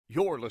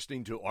You're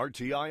listening to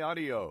RTI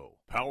Audio,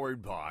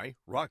 powered by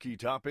Rocky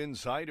Top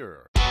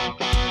Insider.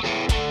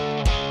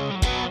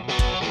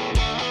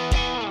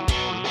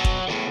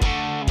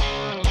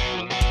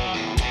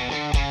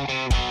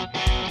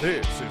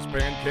 This is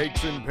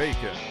Pancakes and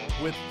Bacon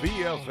with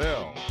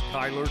VFL,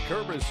 Kyler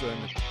Kerbyson,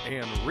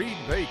 and Reed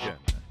Bacon.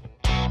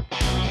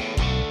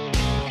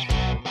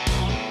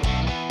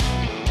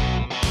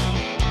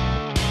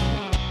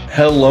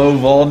 Hello,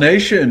 Vol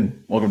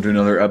Nation. Welcome to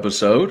another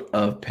episode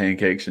of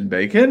Pancakes and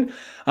Bacon.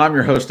 I'm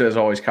your host, as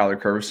always,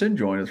 Kyler Kerbyson,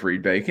 joined with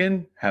Reed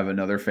Bacon. Have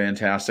another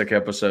fantastic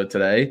episode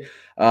today.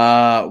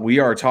 We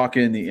are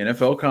talking the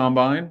NFL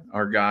Combine,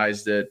 our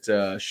guys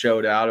that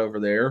showed out over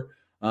there,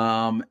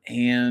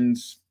 and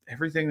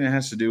everything that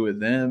has to do with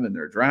them and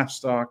their draft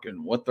stock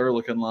and what they're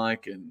looking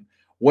like and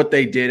what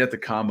they did at the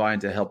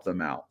Combine to help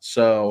them out.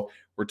 So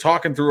we're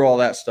talking through all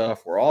that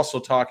stuff. We're also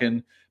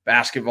talking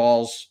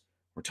BasketVols.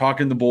 We're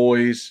talking the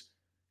boys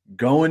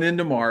going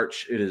into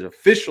March. It is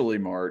officially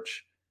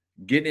March,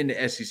 getting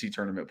into SEC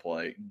tournament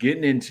play,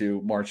 getting into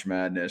March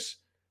Madness,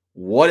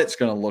 what it's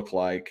going to look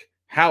like,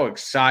 how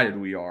excited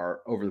we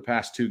are over the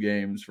past two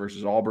games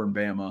versus Auburn,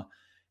 Bama,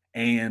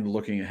 and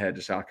looking ahead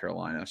to South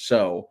Carolina.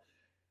 So,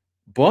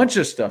 bunch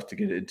of stuff to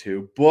get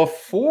into.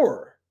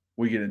 Before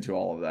we get into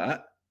all of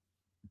that,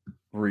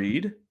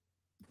 Reed,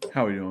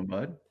 how are we doing,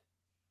 bud?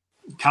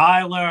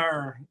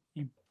 Kyler,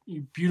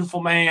 you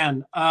beautiful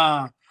man.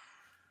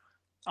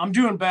 I'm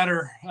doing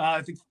better.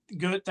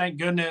 Thank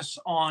goodness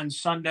on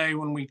Sunday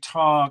when we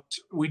talked,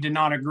 we did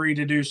not agree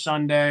to do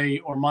Sunday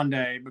or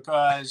Monday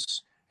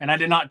because, and I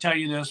did not tell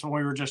you this when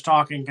we were just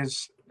talking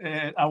because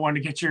I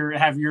wanted to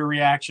have your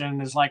reaction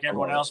as like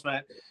everyone else,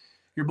 but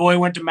your boy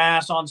went to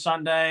Mass on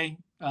Sunday,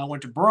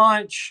 went to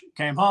brunch,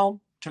 came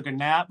home, took a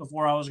nap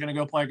before I was going to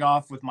go play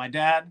golf with my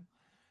dad.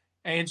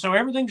 And so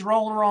everything's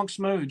rolling along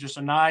smooth, just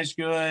a nice,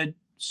 good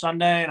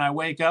Sunday. And I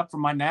wake up from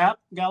my nap,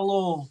 got a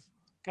little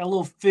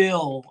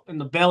feel in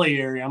the belly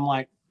area. I'm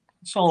like,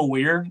 it's a little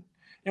weird.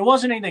 It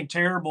wasn't anything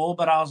terrible,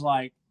 but I was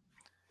like,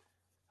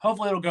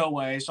 hopefully it'll go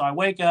away. So I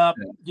wake up,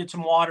 get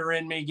some water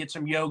in me, get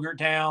some yogurt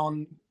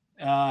down,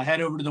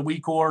 head over to the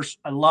Wii course.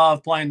 I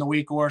love playing the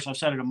Wii course. I've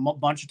said it a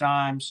bunch of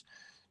times.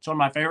 It's one of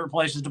my favorite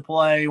places to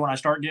play when I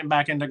start getting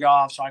back into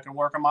golf so I can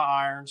work on my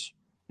irons.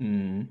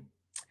 Mm-hmm.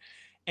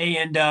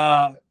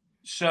 And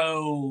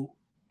so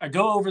I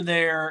go over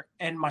there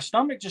and my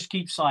stomach just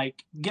keeps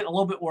like getting a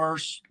little bit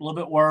worse,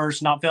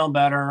 not feeling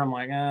better. I'm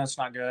like, it's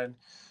not good.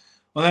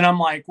 Well, then I'm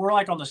like, we're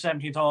like on the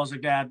 17th hole. I was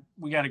like, Dad,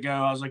 we got to go.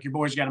 I was like, your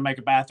boys got to make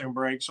a bathroom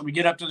break. So we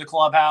get up to the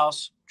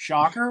clubhouse.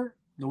 Shocker.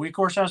 The Wii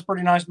course has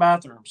pretty nice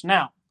bathrooms.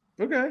 Now,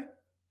 okay.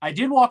 I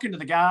did walk into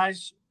the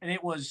guys and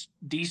it was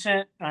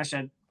decent. And I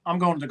said, I'm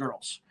going to the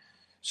girls.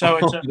 So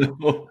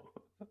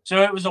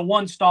So it was a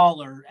one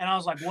staller, and I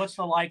was like, what's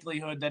the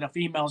likelihood that a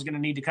female is going to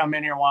need to come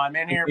in here while I'm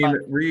in here? But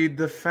Reed,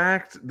 the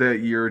fact that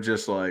you're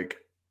just like,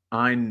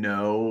 I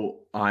know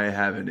I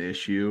have an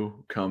issue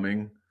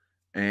coming,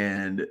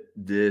 and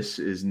this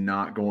is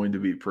not going to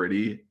be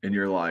pretty, and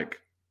you're like,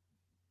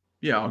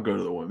 yeah, I'll go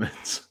to the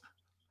women's.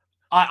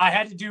 I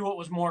had to do what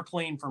was more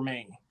clean for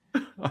me.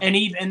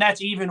 And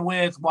that's even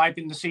with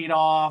wiping the seat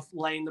off,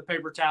 laying the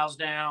paper towels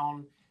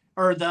down,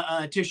 or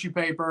the tissue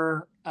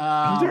paper.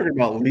 I'm talking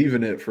about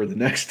leaving it for the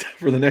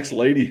next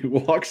lady who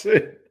walks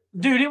in.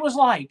 Dude, it was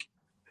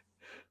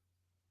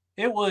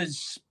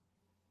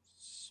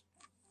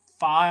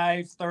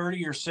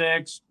 5:30 or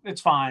 6. It's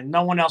fine.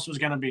 No one else was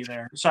going to be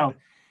there. So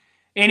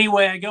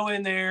anyway, I go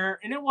in there,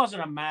 and it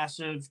wasn't a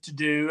massive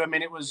to-do. I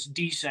mean, it was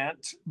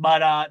decent.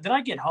 But then I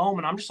get home,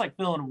 and I'm just, like,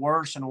 feeling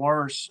worse and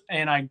worse.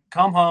 And I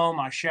come home,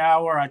 I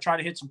shower, I try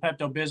to hit some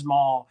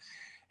Pepto-Bismol,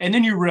 and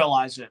then you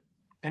realize it.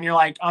 And you're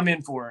like, I'm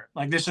in for it.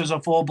 Like, this is a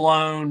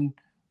full-blown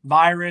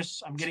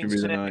virus. I'm getting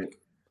sick.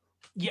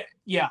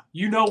 Yeah.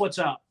 You know what's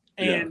up.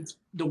 And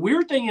the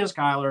weird thing is,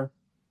 Kyler,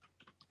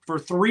 for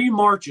 3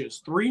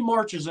 marches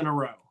in a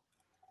row,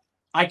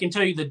 I can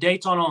tell you the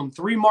dates on them.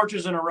 3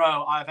 marches in a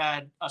row, I've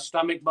had a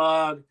stomach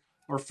bug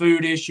or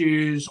food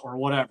issues or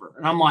whatever.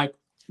 And I'm like,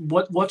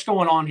 what's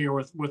going on here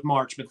with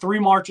March? But 3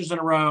 marches in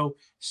a row,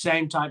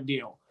 same type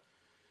deal.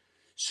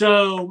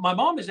 So my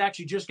mom has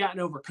actually just gotten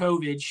over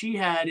COVID. She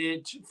had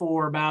it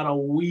for about a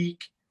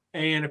week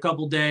and a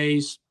couple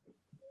days.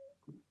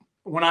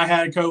 When I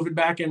had COVID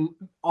back in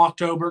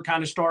October, it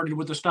kind of started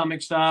with the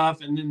stomach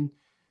stuff, and then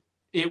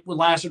it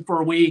lasted for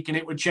a week, and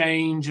it would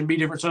change and be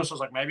different. So I was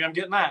like, maybe I'm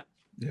getting that.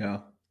 Yeah.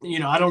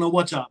 I don't know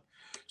what's up.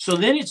 So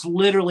then it's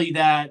literally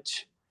that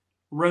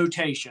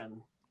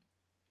rotation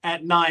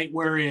at night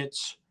where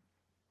it's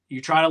you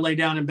try to lay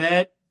down in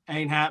bed,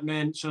 ain't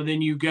happening. So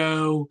then you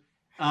go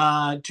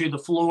to the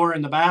floor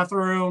in the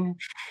bathroom,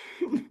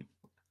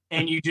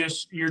 and you're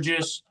just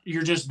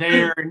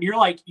there, and you're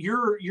like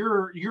you're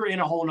in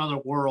a whole nother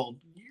world.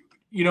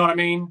 You know what I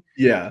mean?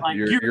 Yeah, like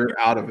you're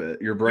out of it.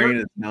 Your brain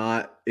is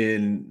not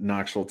in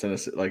Knoxville,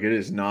 Tennessee. Like, it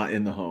is not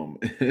in the home.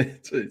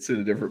 It's in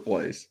a different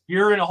place.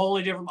 You're in a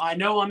wholly different. I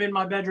know I'm in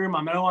my bedroom.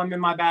 I know I'm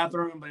in my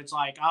bathroom, but it's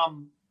like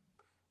I'm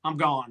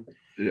gone.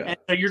 Yeah. And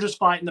so you're just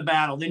fighting the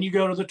battle. Then you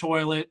go to the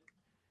toilet.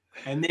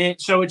 And then,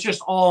 so it's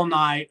just all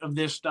night of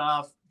this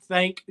stuff.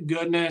 Thank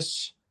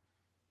goodness.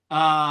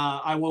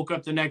 I woke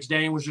up the next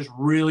day and was just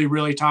really,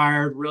 really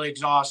tired, really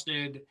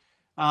exhausted.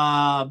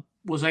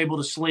 Was able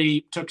to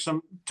sleep, took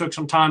some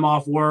time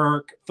off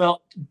work,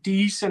 felt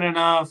decent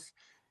enough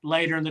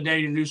later in the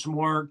day to do some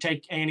work,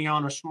 take Annie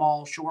on a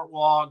small short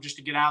walk just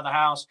to get out of the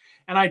house.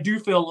 And I do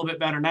feel a little bit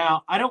better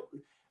now. I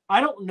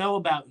don't know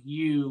about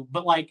you,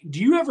 but like, do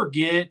you ever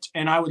get,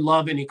 and I would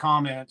love any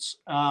comments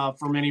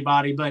from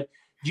anybody, but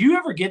do you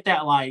ever get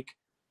that like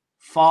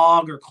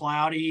fog or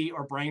cloudy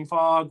or brain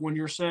fog when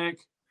you're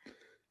sick?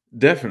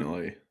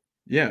 Definitely.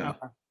 Yeah,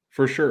 Okay.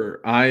 for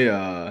sure.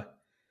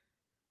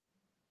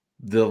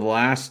 The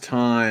last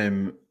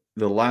time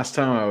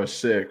I was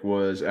sick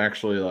was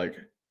actually like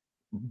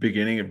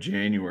beginning of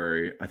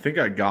January. I think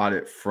I got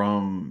it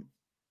from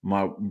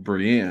my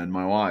Brienne,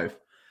 my wife,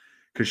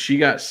 because she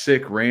got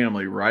sick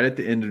randomly right at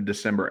the end of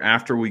December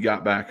after we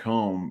got back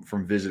home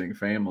from visiting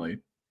family.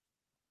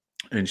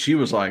 And she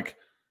was like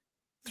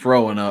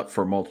throwing up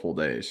for multiple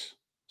days,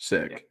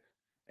 sick. Yeah.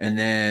 And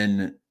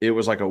then it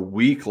was like a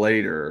week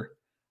later,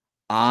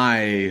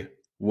 I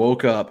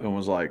woke up and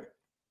was like,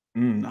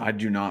 I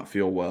do not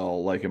feel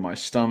well, like in my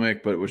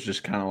stomach, but it was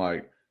just kind of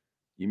like,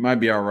 you might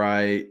be all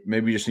right.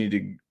 Maybe you just need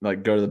to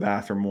like go to the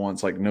bathroom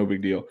once, like no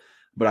big deal.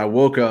 But I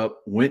woke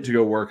up, went to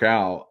go work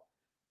out.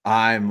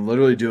 I'm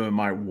literally doing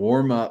my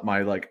warm up,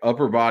 my like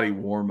upper body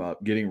warm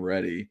up, getting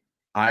ready.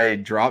 I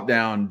drop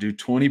down, do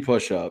 20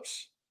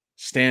 push-ups,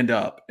 stand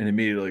up, and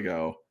immediately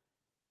go,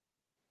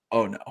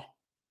 oh no,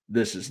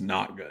 this is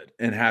not good.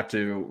 And have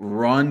to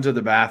run to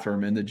the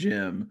bathroom in the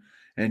gym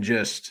and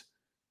just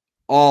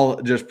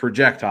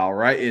projectile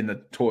right in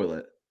the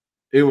toilet.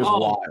 It was Oh,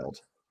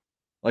 wild.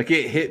 Like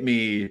it hit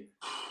me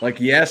like,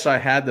 yes, I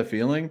had the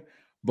feeling,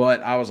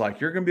 but I was like,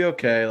 you're going to be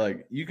okay.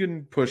 Like you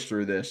can push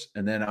through this.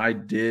 And then I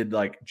did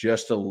like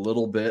just a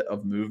little bit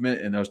of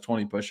movement in those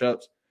 20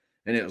 push-ups.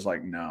 And it was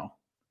like, no,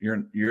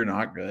 you're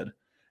not good.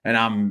 And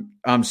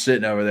I'm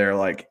sitting over there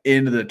like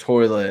into the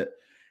toilet.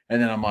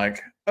 And then I'm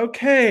like,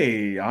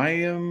 okay, I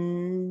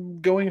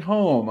am going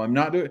home. I'm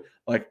not doing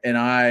like, and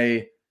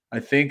I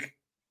think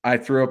I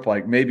threw up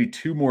like maybe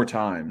 2 more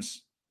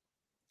times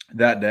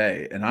that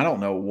day. And I don't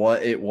know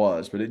what it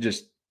was, but it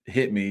just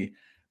hit me.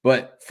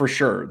 But for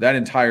sure, that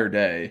entire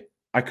day,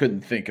 I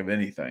couldn't think of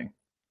anything.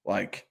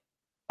 Like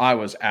I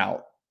was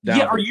out yeah.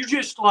 down Are for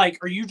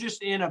you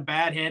just in a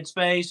bad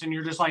headspace and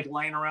you're just like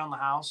laying around the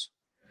house?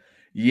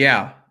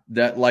 yeah.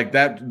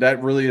 That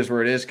really is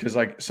where it is. Cause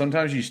like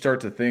sometimes you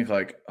start to think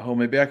like, oh,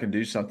 maybe I can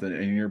do something.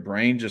 And your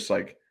brain just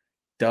like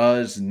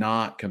does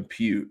not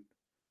compute.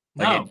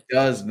 Like it No,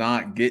 does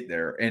not get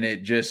there. And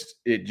it just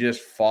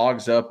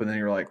fogs up. And then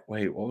you're like,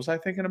 wait, what was I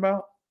thinking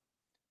about?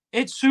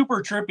 it's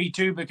super trippy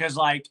too because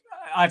like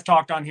I've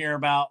talked on here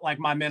about like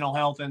my mental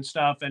health and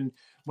stuff, and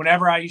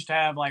whenever I used to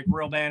have like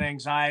real bad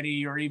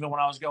anxiety, or even when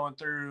I was going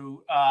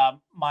through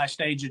my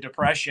stage of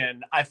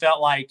depression, I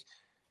felt like,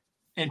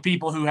 and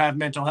people who have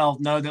mental health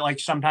know that like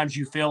sometimes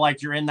you feel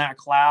like you're in that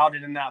cloud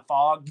and in that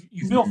fog.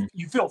 Mhm.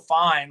 You feel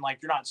fine, like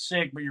you're not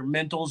sick, but your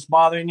mental's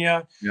bothering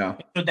you. Yeah.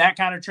 So that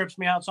kind of trips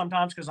me out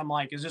sometimes because I'm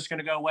like, is this going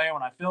to go away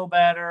when I feel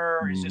better?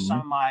 Or is this some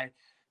Mhm. of my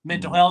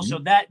mental health? Mhm. So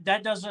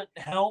that doesn't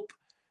help,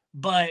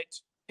 but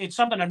it's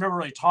something I've never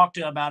really talked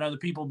to about other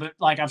people. But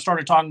like I've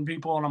started talking to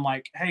people, and I'm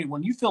like, hey,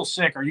 when you feel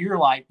sick, or you're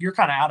like you're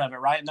kind of out of it,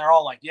 right? And they're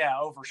all like, yeah,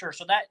 oh for sure.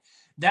 So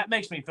that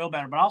makes me feel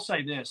better. But I'll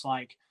say this,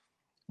 like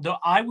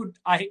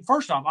I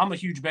first off, I'm a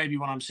huge baby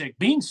when I'm sick.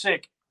 Being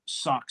sick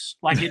sucks.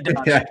 Like it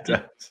does. Yeah, it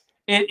does.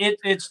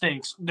 It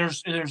stinks.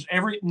 There's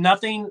every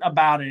nothing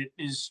about it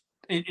is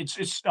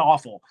it's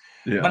awful.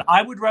 Yeah, But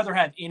I would rather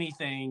have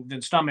anything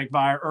than stomach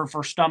virus, or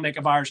for stomach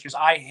a virus, because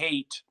I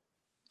hate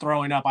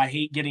throwing up. I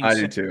hate getting I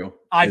do sick. too.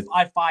 I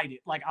fight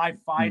it. Like I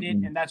fight it,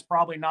 Mm-mm. and that's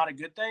probably not a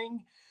good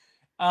thing.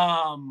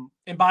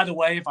 And by the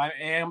way, if I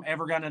am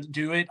ever going to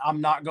do it,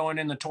 I'm not going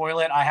in the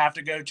toilet. I have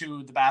to go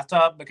to the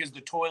bathtub because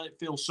the toilet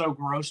feels so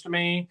gross to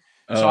me.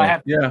 So I Oh,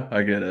 have, yeah,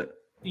 I get it.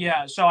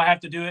 yeah, so I have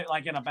to do it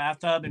like in a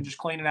bathtub and just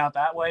clean it out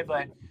that way.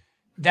 But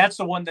that's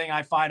the one thing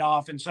I fight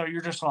off. And so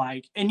you're just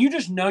like, and you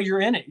just know you're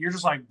in it. You're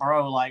just like,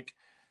 bro, like,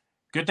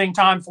 good thing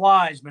time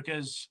flies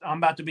because I'm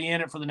about to be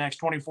in it for the next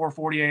 24,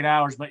 48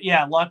 hours. But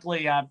yeah,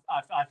 luckily I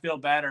feel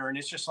better. And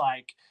it's just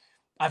like,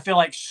 I feel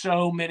like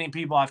so many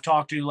people I've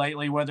talked to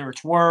lately, whether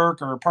it's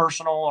work or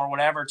personal or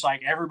whatever, it's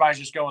like everybody's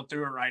just going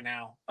through it right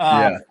now,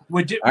 Yeah.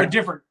 I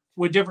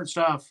with different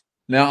stuff.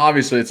 Now,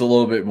 obviously, it's a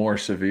little bit more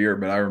severe,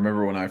 but I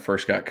remember when I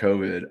first got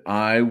COVID,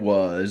 I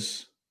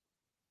was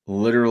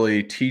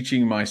literally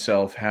teaching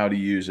myself how to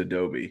use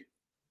Adobe.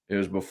 It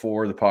was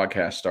before the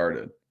podcast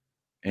started,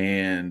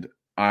 and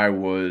I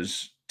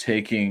was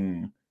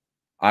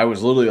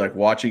literally like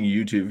watching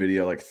YouTube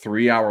video, like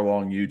 3 hour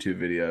long YouTube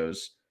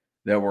videos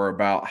that were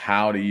about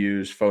how to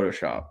use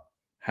Photoshop,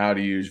 how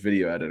to use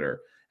video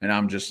editor. And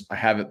I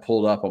have it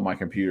pulled up on my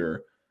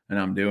computer and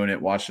I'm doing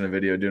it, watching a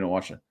video, doing it,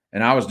 watching it.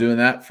 And I was doing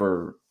that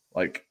for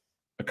like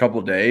a couple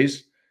of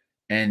days.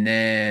 And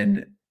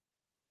then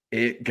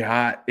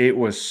it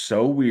was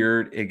so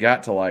weird. It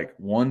got to like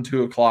 1,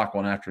 2 o'clock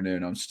one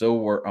afternoon.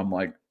 I'm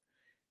like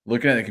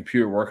looking at the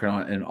computer working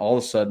on it, and all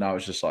of a sudden I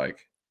was just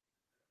like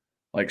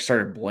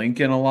started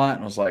blinking a lot,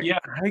 and I was like, Yeah.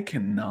 I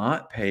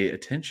cannot pay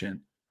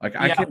attention. Like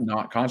I Yeah.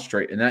 cannot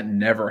concentrate. And that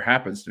never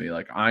happens to me.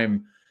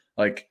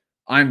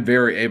 I'm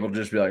very able to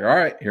just be like, all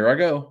right, here I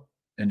go,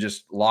 and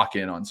just lock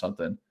in on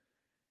something.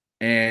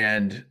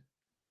 And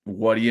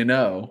what do you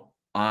know?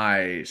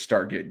 I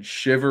start getting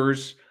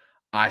shivers.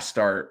 I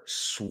start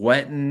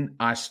sweating.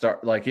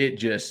 It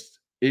just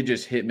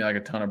hit me like a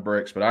ton of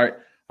bricks. But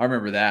I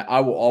remember that. I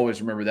will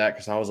always remember that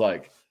because I was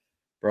like,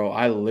 bro,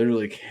 I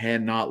literally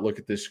cannot look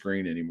at this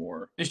screen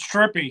anymore. It's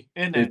trippy,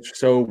 isn't it? It's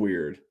so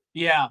weird.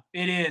 Yeah,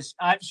 it is.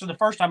 So the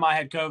first time I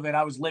had COVID,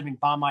 I was living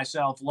by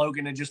myself.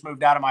 Logan had just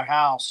moved out of my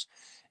house.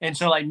 And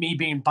so, like, me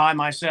being by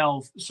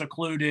myself,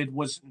 secluded,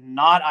 was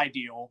not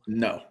ideal.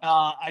 No.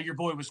 Your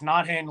boy was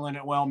not handling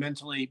it well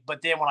mentally.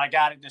 But then when I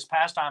got it this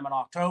past time in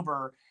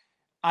October,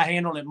 I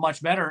handled it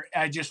much better.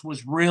 I just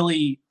was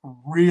really,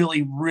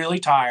 really, really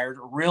tired,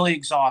 really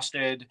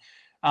exhausted.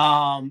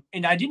 And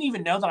I didn't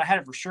even know that I had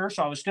it for sure.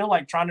 So I was still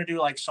like trying to do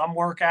like some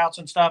workouts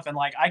and stuff. And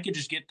like, I could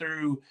just get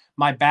through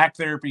my back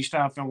therapy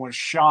stuff and was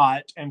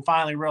shot, and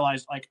finally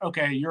realized like,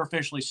 okay, you're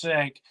officially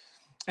sick.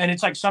 And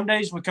it's like some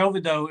days with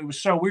COVID though, it was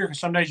so weird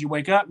because some days you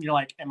wake up and you're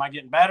like, am I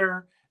getting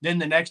better? Then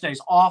the next day's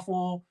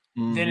awful.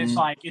 Mm-hmm. Then it's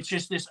like, it's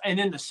just this. And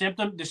then the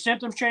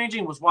symptoms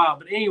changing was wild.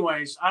 But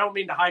anyways, I don't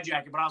mean to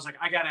hijack it, but I was like,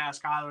 I got to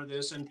ask Kyler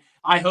this. And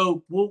I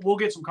hope we'll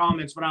get some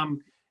comments, but I'm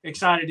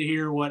excited to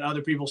hear what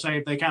other people say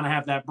if they kind of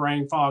have that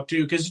brain fog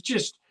too. Cause it's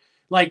just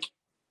like,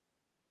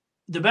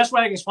 the best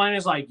way I can explain it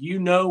is like, you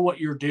know what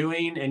you're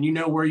doing and you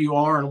know where you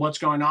are and what's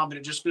going on, but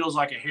it just feels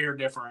like a hair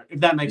different, if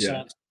that makes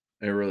sense.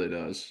 It really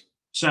does.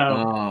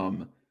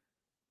 So,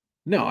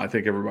 no, I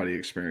think everybody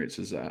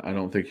experiences that. I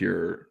don't think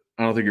you're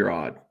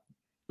odd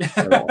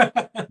at all.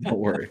 Don't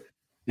worry.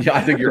 Yeah,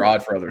 I think you're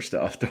odd for other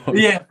stuff.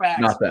 Facts.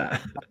 Not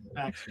that.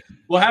 Facts.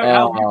 Well,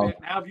 how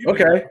have you been?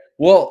 Okay.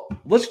 Well,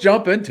 let's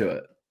jump into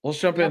it.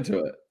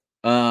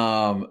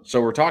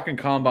 So we're talking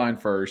combine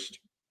first.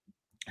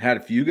 Had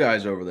a few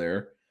guys over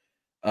there.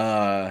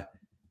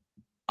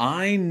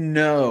 I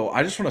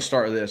just want to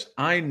start with this.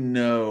 I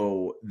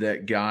know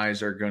that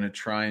guys are going to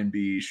try and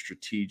be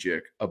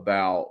strategic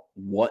about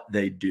what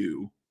they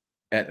do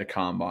at the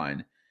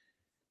combine.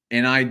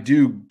 And I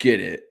do get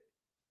it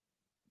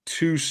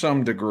to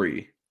some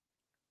degree.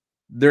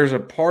 There's a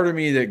part of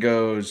me that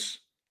goes,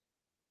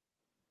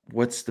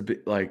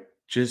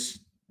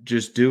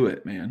 just do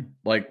it, man.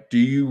 Like, do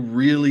you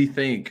really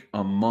think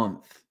a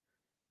month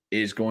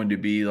is going to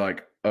be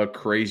like a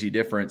crazy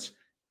difference?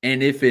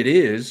 And if it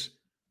is,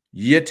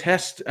 you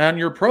test on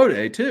your pro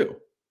day too.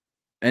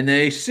 And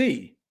they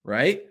see,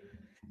 right?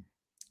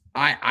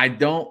 I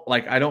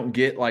don't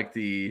get like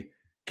the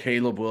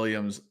Caleb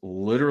Williams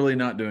literally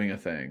not doing a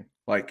thing.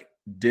 Like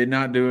did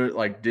not do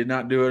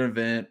an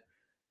event,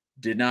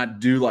 did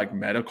not do like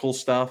medical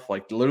stuff,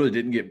 like literally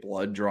didn't get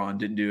blood drawn,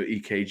 didn't do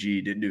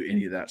EKG, didn't do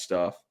any of that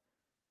stuff.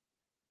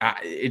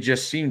 It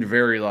just seemed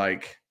very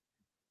like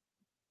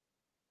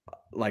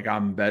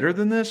I'm better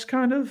than this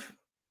kind of.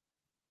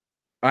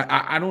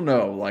 I don't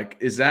know. Like,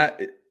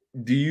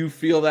 do you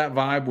feel that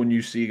vibe when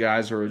you see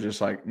guys who are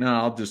just like, no,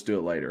 I'll just do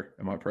it later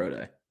in my pro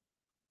day?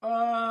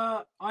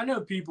 I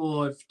know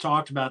people have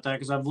talked about that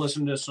because I've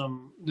listened to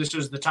some. This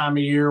is the time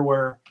of year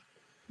where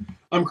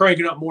I'm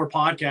cranking up more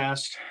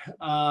podcasts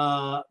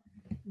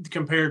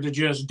compared to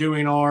just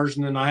doing ours.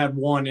 And then I had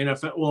one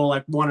NFL, well,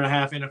 like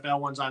 1.5 NFL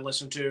ones I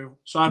listened to.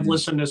 So I've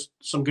listened to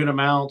some good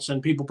amounts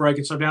and people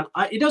breaking stuff down.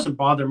 It doesn't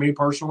bother me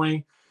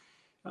personally.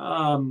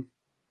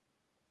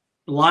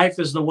 Life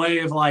is the way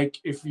of like,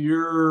 if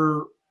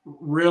you're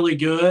really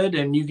good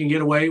and you can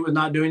get away with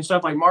not doing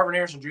stuff, like Marvin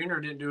Harrison Jr.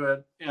 didn't do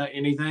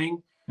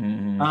anything.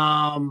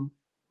 Mm-hmm.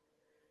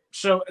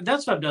 So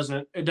that stuff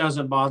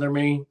doesn't bother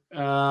me.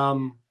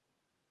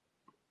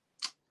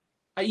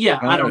 Yeah,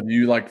 I don't. Do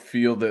you like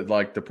feel that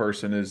like the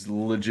person is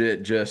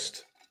legit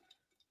just,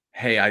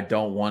 hey, I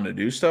don't want to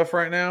do stuff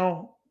right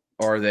now?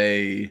 Or are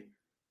they,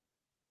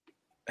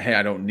 hey,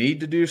 I don't need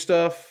to do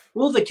stuff?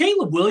 Well, the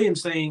Caleb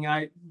Williams thing,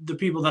 the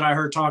people that I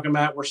heard talking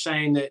about were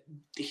saying that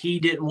he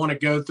didn't want to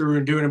go through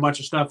and doing a bunch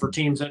of stuff for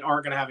teams that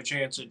aren't going to have a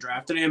chance at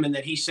drafting him, and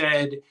that he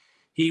said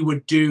he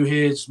would do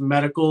his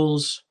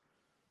medicals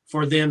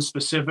for them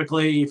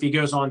specifically if he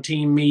goes on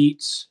team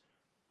meets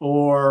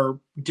or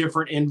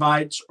different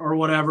invites or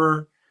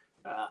whatever.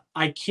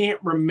 I can't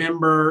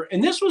remember,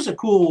 and this was a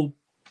cool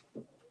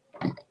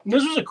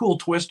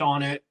twist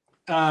on it.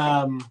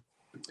 I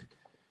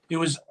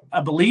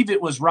believe it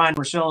was Ryan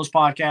Russillo's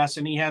podcast,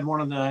 and he had one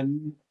of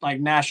the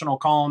like national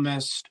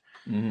columnists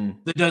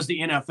that does the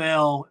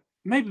NFL,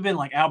 maybe been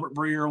like Albert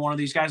Breer or one of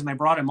these guys, and they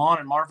brought him on,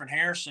 and Marvin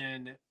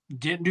Harrison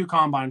didn't do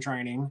combine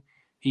training.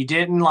 He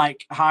didn't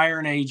like hire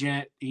an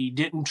agent. He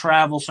didn't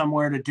travel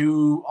somewhere to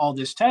do all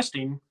this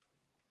testing.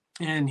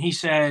 And he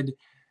said,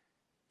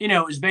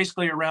 it was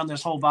basically around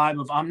this whole vibe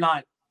of I'm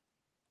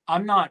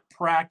I'm not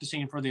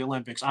practicing for the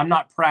Olympics. I'm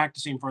not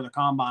practicing for the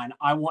combine.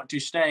 I want to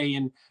stay.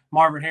 And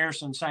Marvin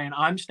Harrison saying,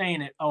 I'm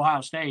staying at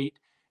Ohio State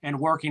and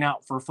working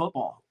out for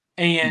football.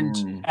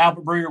 And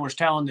Albert Breer was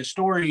telling this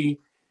story,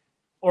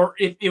 or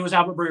it was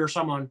Albert Breer,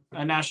 someone,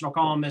 a national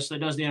columnist that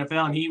does the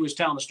NFL, and he was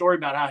telling the story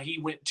about how he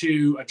went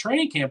to a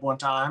training camp one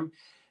time,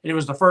 and it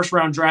was the first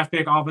round draft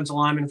pick offensive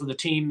lineman for the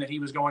team that he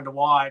was going to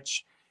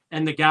watch.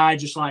 And the guy,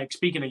 just like,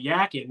 speaking of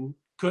yakking,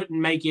 couldn't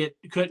make it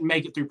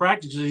through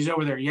practice because he's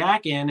over there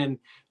yakking and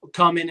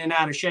coming in and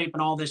out of shape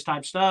and all this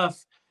type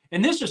stuff.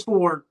 And this is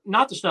for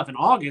not the stuff in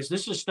August.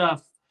 This is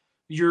stuff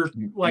you're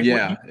like,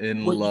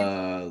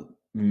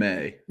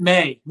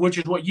 May, which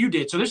is what you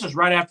did. So this is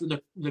right after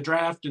the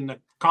draft and the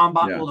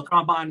combine, the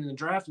combine and the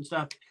draft and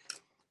stuff.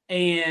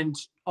 And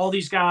all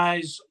these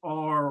guys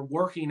are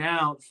working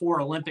out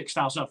for Olympic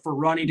style stuff, for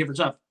running different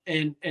stuff.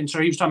 And so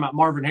he was talking about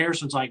Marvin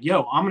Harrison's like,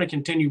 yo, I'm going to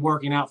continue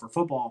working out for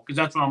football because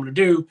that's what I'm going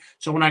to do.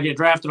 So when I get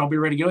drafted, I'll be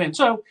ready to go in.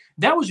 So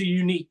that was a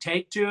unique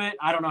take to it.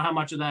 I don't know how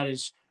much of that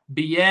is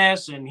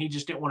BS and he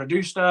just didn't want to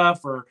do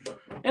stuff,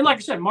 and like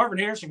I said, Marvin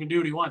Harrison can do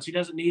what he wants. He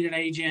doesn't need an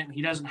agent.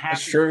 He doesn't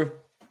have to. True.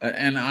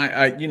 And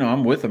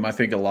I'm with him. I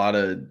think a lot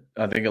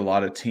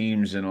of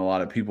teams and a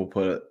lot of people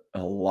put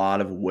a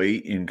lot of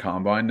weight in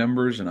combine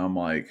numbers, and I'm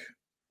like,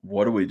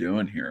 what are we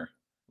doing here?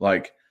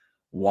 Like,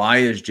 why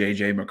is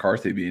JJ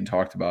McCarthy being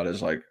talked about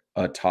as like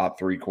a top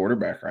 3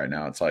 quarterback right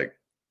now? It's like,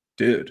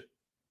 dude,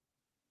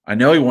 I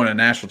know he won a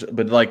national,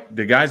 but like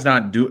the guy's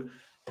not doing.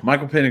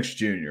 Michael Penix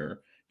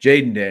Jr.,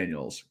 Jaden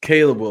Daniels,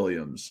 Caleb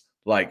Williams,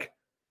 like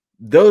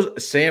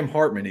those, Sam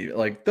Hartman,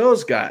 like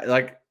those guys,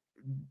 like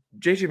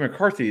JJ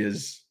McCarthy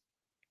is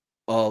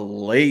a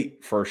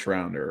late first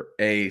rounder,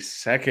 a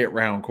second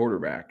round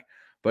quarterback,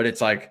 but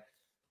it's like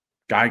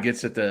guy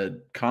gets at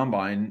the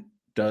combine,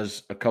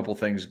 does a couple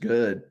things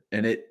good,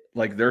 and it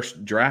like their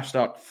draft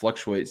stock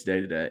fluctuates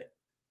day to day.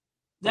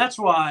 That's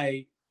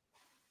why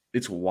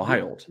it's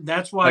wild.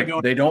 That's why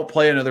they don't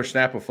play another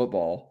snap of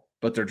football,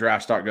 but their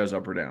draft stock goes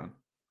up or down.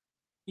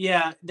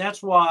 Yeah,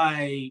 that's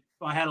why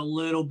I had a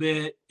little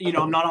bit,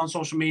 I'm not on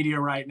social media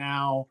right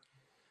now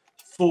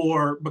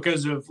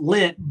because of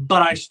Lent,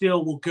 but I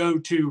still will go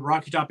to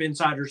Rocky Top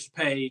Insider's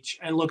page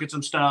and look at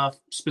some stuff,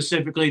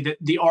 specifically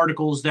the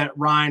articles that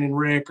Ryan and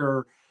Rick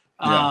or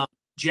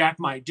Jack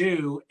might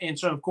do. And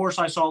so, of course,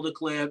 I saw the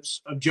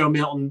clips of Joe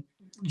Milton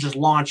just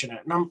launching it.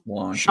 And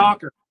I'm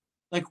shocker.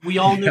 Like, we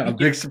all knew.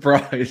 Big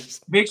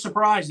surprise. Big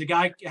surprise. The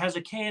guy has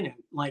a cannon.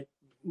 Like,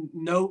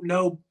 no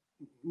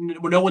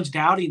one's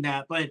doubting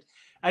that. But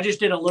I just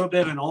did a little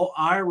bit of an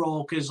eye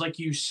roll because, like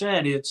you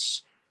said,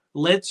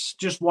 let's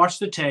just watch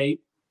the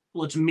tape.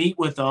 Let's meet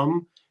with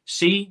them,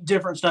 see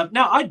different stuff.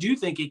 Now, I do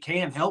think it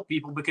can help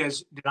people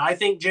because did I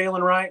think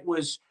Jalen Wright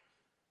was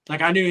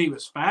like, I knew he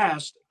was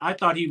fast. I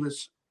thought he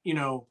was,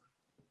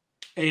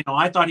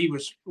 I thought he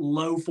was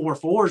low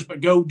 4.4s,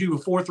 but go do a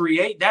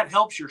 4.38. That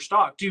helps your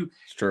stock too.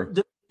 It's true.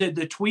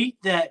 The tweet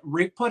that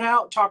Rick put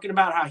out talking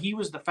about how he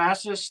was the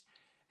fastest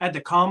at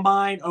the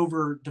combine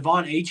over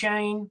Devon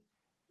Achane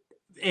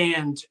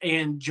and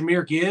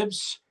Jahmyr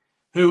Gibbs,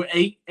 who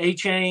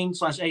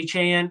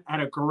Achane had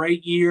a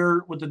great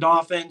year with the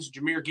Dolphins.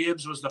 Jahmyr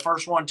Gibbs was the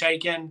first one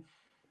taken,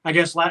 I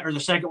guess, or the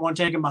second one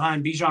taken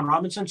behind Bijan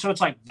Robinson. So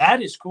it's like,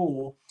 that is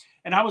cool.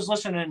 And I was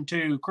listening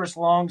to Chris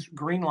Long's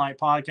Greenlight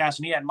podcast,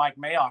 and he had Mike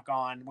Mayock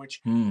on, which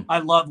I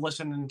love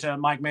listening to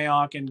Mike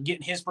Mayock and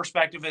getting his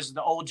perspective as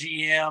the old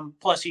GM.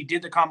 Plus, he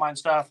did the combine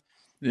stuff.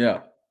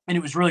 Yeah. And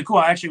it was really cool.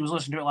 I actually was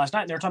listening to it last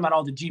night, and they were talking about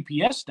all the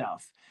GPS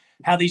stuff,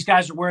 how these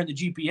guys are wearing the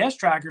GPS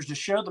trackers to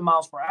show the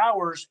miles per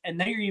hour, and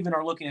they even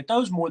are looking at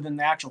those more than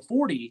the actual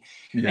 40.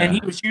 Yeah. And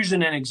he was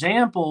using an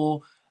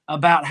example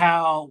about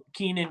how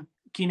Keenan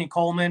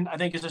Coleman, I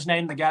think is his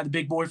name, the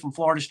big boy from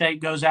Florida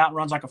State, goes out and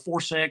runs like a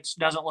 4.6,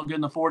 doesn't look good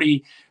in the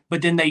 40,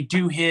 but then they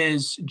do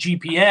his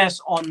GPS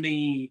on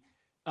the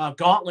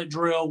gauntlet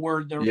drill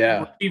where the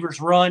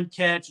receivers run,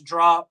 catch,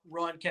 drop.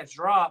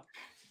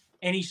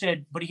 And he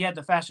said, but he had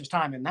the fastest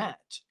time in that.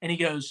 And he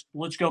goes,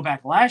 let's go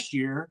back last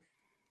year.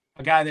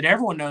 A guy that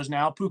everyone knows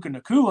now, Puka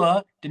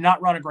Nacua, did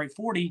not run a great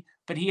 40,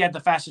 but he had the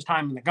fastest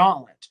time in the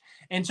gauntlet.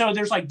 And so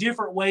there's like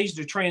different ways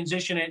to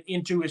transition it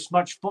into as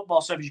much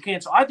football stuff as you can.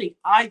 So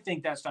I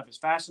think that stuff is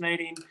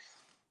fascinating.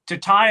 To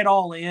tie it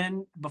all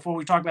in, before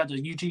we talk about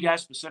the UT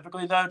guys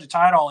specifically, though, to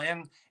tie it all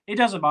in, it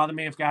doesn't bother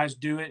me if guys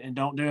do it and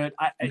don't do it.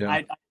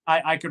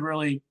 I could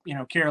really,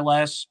 care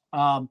less.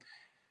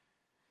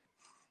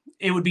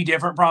 It would be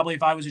different probably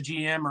if I was a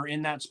GM or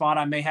in that spot.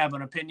 I may have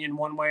an opinion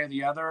one way or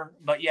the other.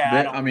 But yeah,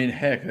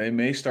 heck, they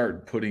may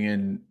start putting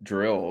in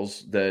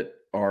drills that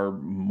are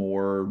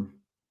more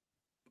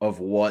of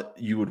what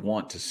you would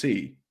want to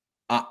see.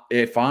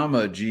 If I'm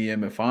a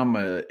GM, if I'm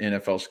an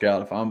NFL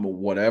scout, if I'm a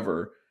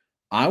whatever,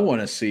 I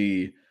want to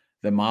see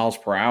the miles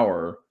per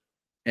hour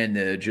and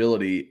the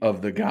agility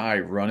of the guy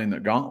running the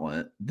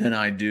gauntlet than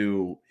I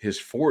do his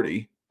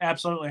 40.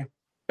 Absolutely.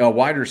 A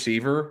wide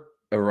receiver,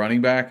 a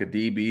running back, a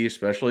DB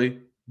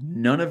especially,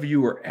 none of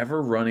you are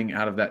ever running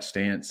out of that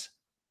stance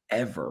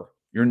ever.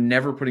 You're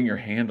never putting your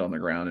hand on the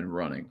ground and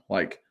running.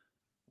 Like,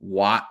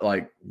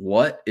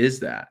 what is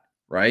that?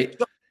 right?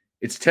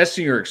 It's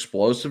testing your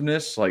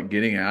explosiveness, like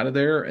getting out of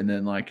there, and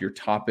then like your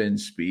top end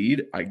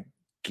speed. I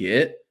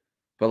get,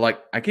 but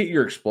like I get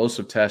your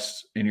explosive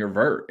tests in your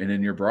vert and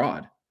in your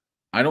broad.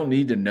 I don't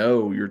need to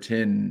know your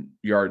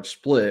 10-yard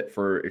split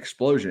for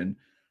explosion.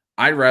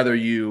 I'd rather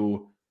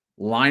you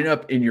line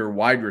up in your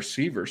wide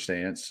receiver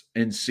stance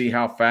and see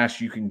how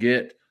fast you can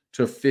get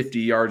to 50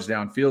 yards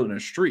downfield in a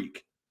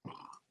streak.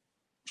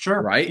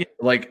 Sure. Right? Yeah.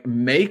 Like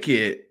make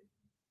it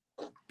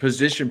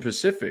position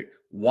specific.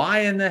 Why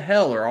in the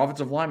hell are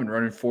offensive linemen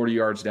running 40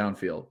 yards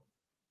downfield?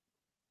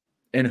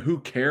 And who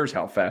cares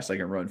how fast they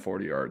can run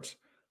 40 yards?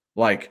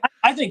 Like,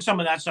 I think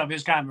some of that stuff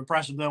is kind of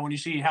impressive, though, when you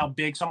see how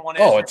big someone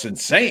is. oh, it's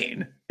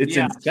insane. It's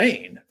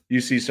insane. You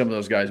see some of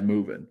those guys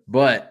moving.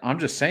 But I'm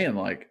just saying,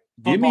 like,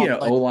 give me an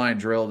O-line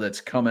drill that's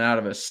coming out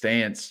of a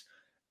stance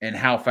and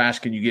how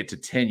fast can you get to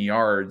 10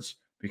 yards,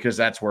 because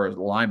that's where the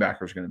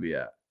linebacker is going to be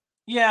at.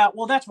 Yeah,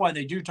 well, that's why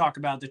they do talk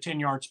about the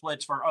 10-yard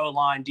splits for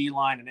O-line,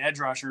 D-line, and edge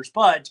rushers.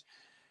 But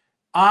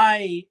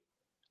I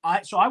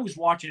was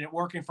watching it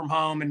working from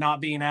home and not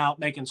being out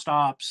making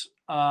stops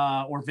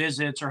or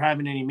visits or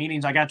having any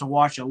meetings. I got to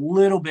watch a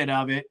little bit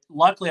of it.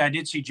 Luckily, I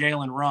did see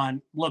Jalen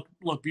run, look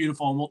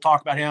beautiful, and we'll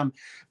talk about him.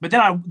 But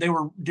then they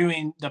were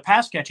doing the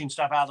pass catching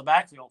stuff out of the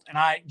backfield, and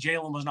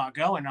Jalen was not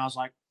going. And I was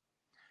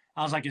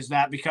like, is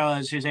that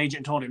because his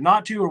agent told him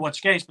not to, or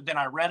what's the case? But then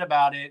I read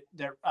about it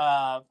that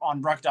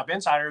on Rucked Up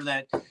Insider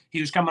that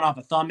he was coming off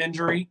a thumb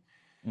injury,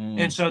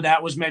 and so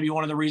that was maybe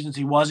one of the reasons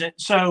he wasn't.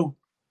 So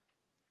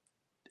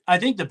I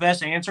think the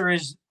best answer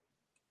is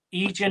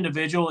each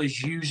individual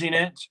is using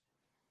it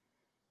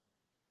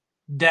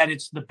that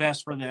it's the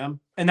best for them,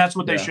 and that's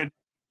what they should.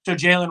 So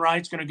Jalen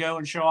Wright's going to go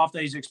and show off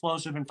that he's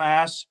explosive and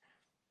fast,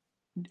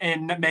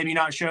 and maybe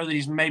not show that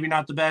he's maybe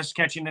not the best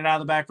catching it out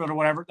of the backfield or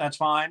whatever. That's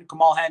fine.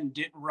 Kamal Hadden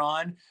didn't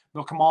run,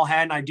 but Kamal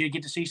Hadden, I did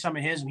get to see some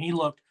of his, and he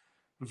looked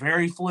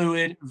very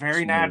fluid,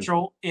 very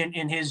natural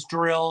in his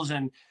drills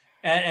and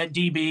at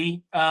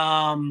DB.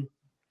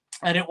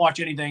 I didn't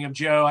watch anything of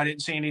Joe. I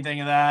didn't see anything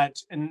of that,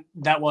 and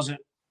that wasn't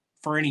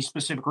for any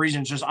specific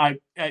reason. It's just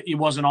it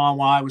wasn't on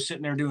while I was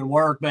sitting there doing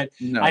work. But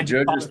no,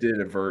 Joe just did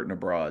a vert and a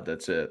broad.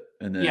 That's it,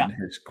 and then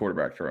his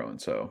quarterback throwing.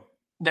 So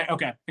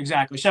okay,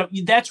 exactly. So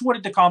that's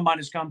what the combine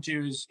has come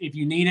to: is if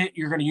you need it,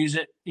 you're going to use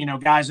it. You know,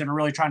 guys that are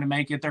really trying to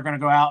make it, they're going to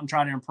go out and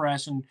try to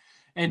impress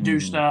and do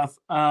stuff.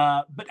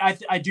 But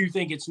I do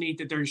think it's neat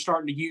that they're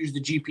starting to use the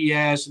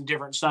GPS and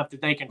different stuff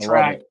that they can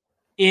track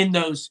in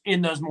those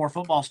more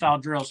football style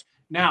drills.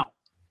 Now,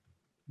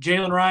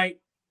 Jalen Wright,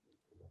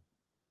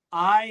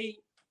 I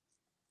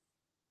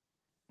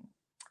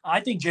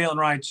think Jalen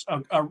Wright's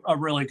a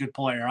really good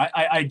player.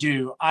 I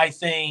do. I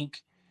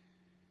think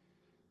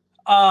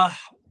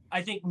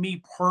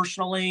me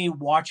personally,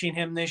 watching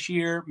him this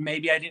year,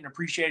 maybe I didn't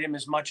appreciate him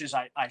as much as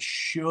I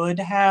should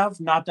have.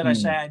 Not that I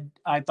said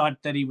I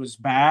thought that he was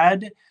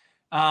bad.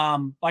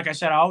 Like I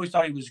said, I always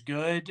thought he was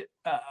good.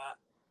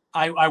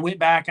 I went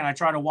back and I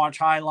tried to watch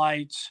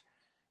highlights.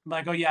 I'm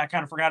like, oh yeah, I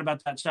kind of forgot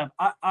about that stuff.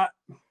 I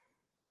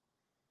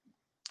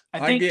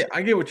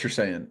get what you're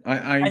saying.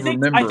 I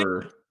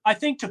remember. I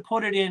think to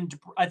put it in,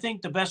 I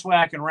think the best way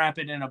I can wrap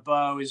it in a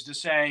bow is to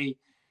say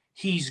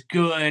he's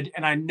good,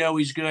 and I know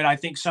he's good. I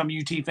think some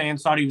UT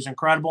fans thought he was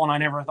incredible, and I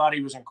never thought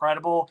he was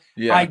incredible.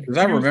 Yeah, because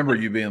I remember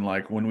you being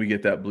like, when we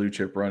get that blue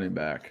chip running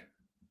back.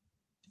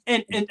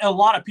 And a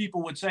lot of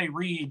people would say,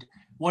 Reed,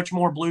 what's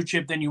more blue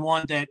chip than you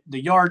want? That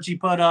the yards he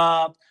put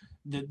up,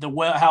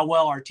 how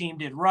well our team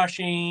did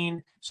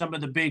rushing, some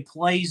of the big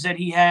plays that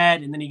he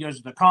had, and then he goes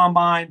to the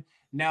combine.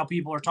 Now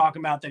people are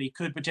talking about that he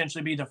could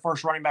potentially be the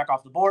first running back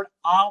off the board.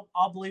 I'll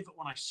believe it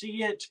when I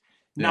see it.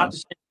 Not to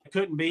say it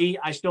couldn't be.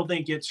 I still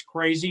think it's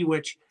crazy,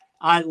 which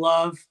I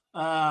love.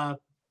 I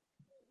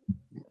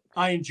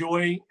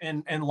enjoy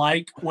and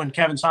like when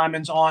Kevin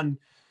Simon's on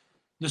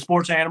the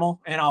Sports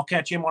Animal, and I'll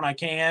catch him when I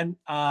can.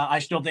 I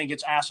still think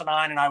it's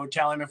asinine, and I would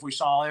tell him if we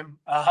saw him.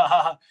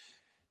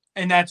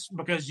 And that's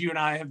because you and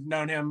I have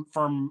known him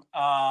from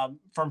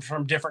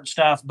different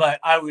stuff. But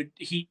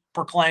he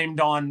proclaimed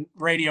on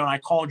radio, and I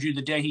called you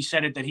the day he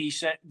said it, that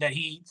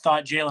he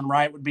thought Jalen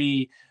Wright would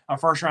be a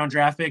first round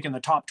draft pick in the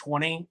top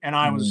 20. And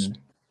I was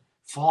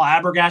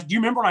flabbergasted. Do you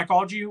remember when I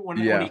called you? I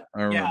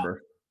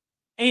remember.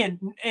 Yeah.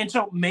 And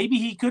so maybe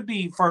he could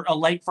be for a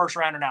late first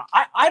rounder now.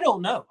 I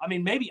don't know. I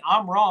mean, maybe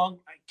I'm wrong.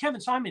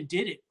 Kevin Simon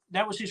did it.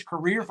 That was his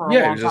career for a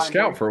long time. Yeah, he was a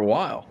scout for a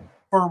while.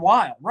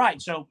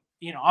 Right. So,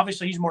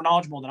 obviously he's more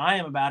knowledgeable than I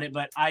am about it,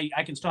 but I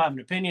can still have an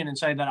opinion and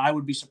say that I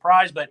would be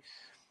surprised. But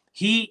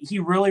he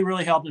really,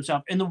 really helped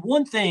himself. And the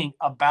one thing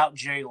about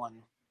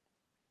Jalen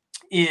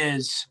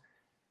is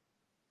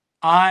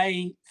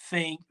I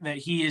think that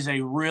he is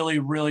a really,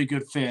 really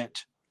good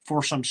fit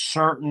for some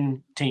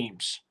certain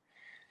teams.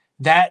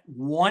 That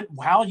one,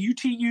 how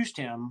UT used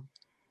him,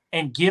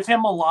 and give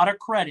him a lot of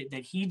credit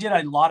that he did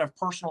a lot of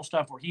personal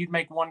stuff where he'd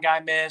make one guy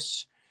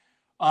miss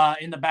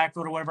in the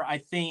backfield or whatever. I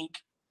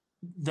think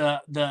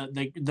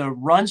the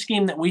run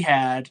scheme that we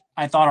had,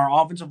 I thought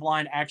our offensive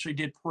line actually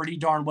did pretty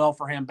darn well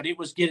for him, but it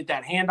was get at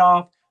that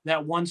handoff,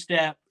 that one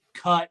step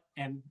cut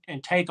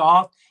and take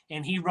off,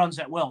 and he runs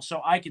that well.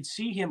 So I could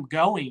see him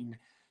going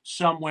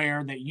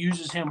somewhere that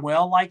uses him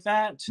well like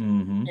that,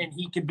 Mm-hmm. and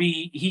he could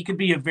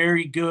be a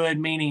very good,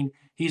 meaning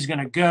he's going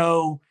to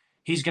go,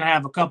 he's going to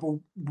have a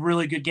couple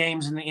really good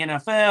games in the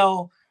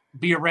NFL,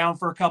 be around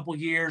for a couple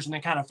years, and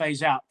then kind of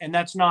phase out. And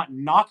that's not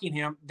knocking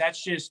him.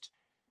 That's just,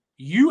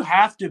 you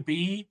have to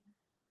be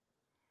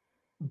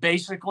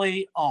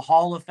basically a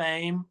Hall of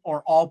Fame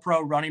or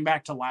All-Pro running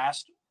back to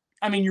last.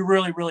 I mean, you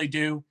really, really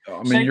do.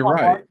 I mean, you're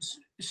right.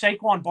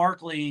 Saquon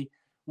Barkley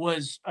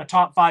was a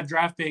top 5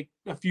 draft pick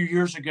a few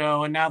years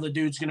ago, and now the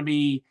dude's going to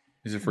be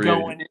He's a free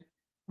agent.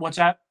 What's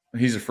that?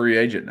 He's a free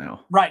agent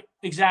now. Right,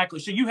 exactly.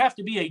 So you have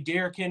to be a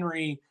Derrick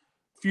Henry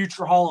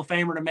future Hall of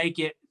Famer to make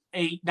it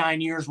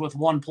 8-9 years with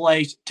one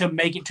place to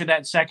make it to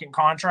that second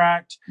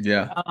contract.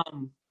 Yeah.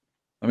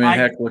 I mean,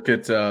 heck, look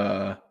at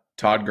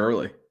Todd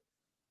Gurley.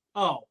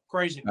 Oh,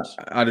 craziness.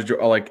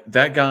 Like,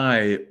 that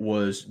guy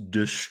was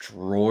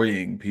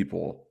destroying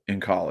people in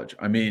college.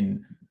 I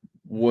mean,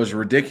 was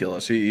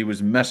ridiculous. He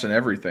was messing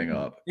everything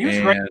up. He was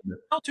great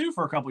too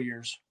for a couple of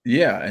years.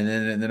 Yeah, and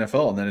then in the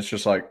NFL, and then it's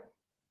just like,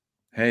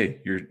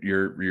 hey,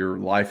 your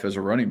life as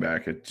a running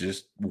back, it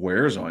just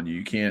wears on you.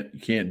 You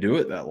can't do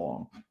it that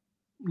long.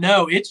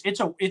 No, it's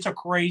a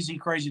crazy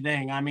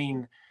thing. I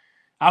mean,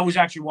 I was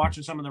actually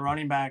watching some of the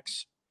running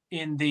backs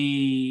on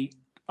the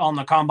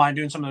combine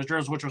doing some of those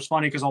drills, which was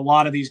funny because a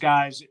lot of these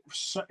guys,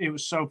 it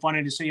was so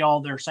funny to see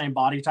all their same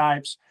body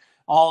types,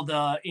 all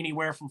the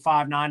anywhere from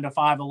 5'9" to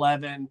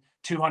 5'11",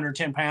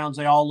 210 pounds.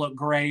 They all look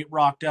great,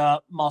 rocked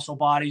up, muscle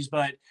bodies.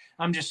 But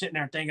I'm just sitting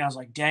there thinking, I was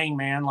like, dang,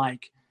 man,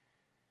 like,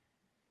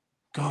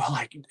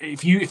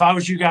 if I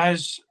was you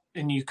guys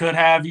and you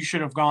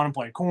should have gone and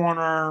played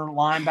corner,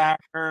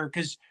 linebacker,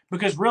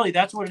 because really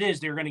that's what it is.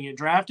 They're going to get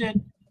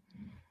drafted,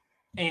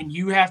 and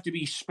you have to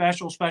be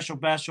special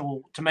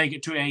to make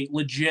it to a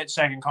legit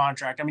second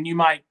contract. I mean, you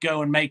might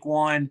go and make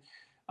one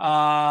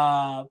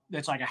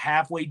that's like a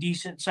halfway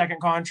decent second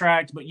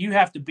contract, but you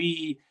have to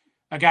be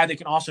a guy that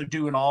can also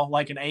do it all,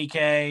 like an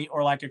AK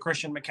or like a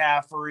Christian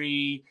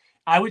McCaffrey.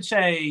 I would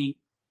say,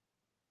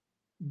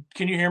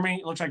 can you hear me?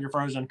 It looks like you're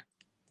frozen.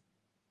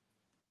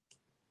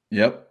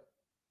 Yep.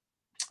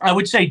 I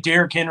would say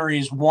Derrick Henry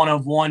is one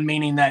of one,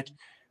 meaning that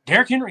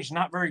Derrick Henry's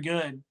not very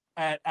good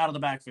out of the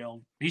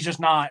backfield. He's just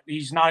not.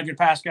 He's not a good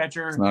pass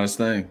catcher. It's not his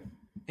thing.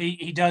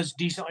 He does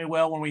decently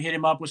well when we hit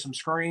him up with some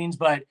screens,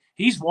 but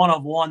he's one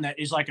of one that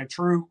is like a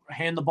true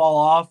hand the ball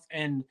off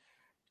and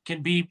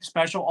can be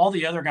special. All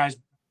the other guys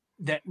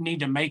that need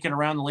to make it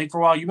around the league for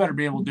a while, you better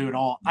be able to do it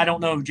all. I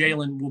don't know if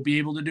Jalen will be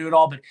able to do it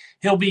all, but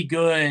he'll be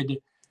good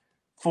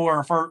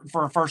for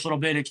a first little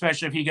bit,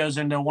 especially if he goes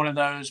into one of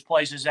those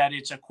places that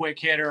it's a quick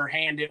hitter,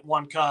 hand it,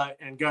 one cut,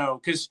 and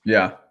go. Because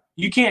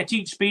you can't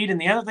teach speed. And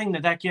the other thing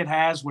that kid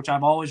has, which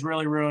I've always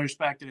really, really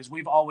respected, is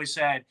we've always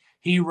said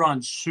he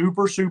runs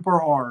super, super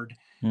hard.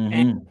 Mm-hmm.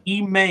 And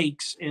he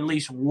makes at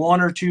least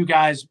one or two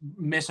guys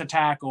miss a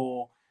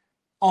tackle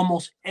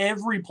almost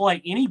every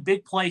play. Any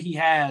big play he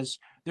has,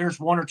 there's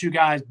one or two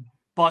guys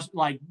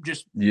flying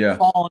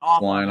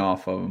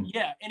off of him.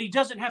 Yeah, and he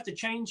doesn't have to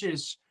change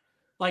his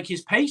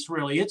pace,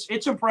 really.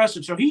 It's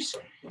impressive. So he's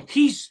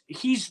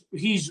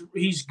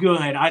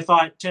good. I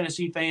thought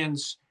Tennessee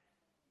fans,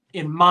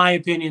 in my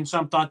opinion,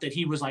 some thought that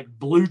he was like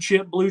blue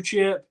chip,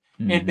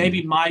 mm-hmm. and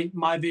maybe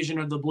my vision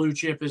of the blue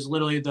chip is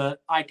literally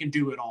I can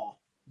do it all.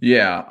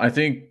 Yeah, I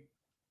think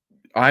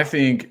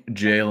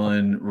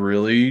Jalen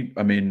really,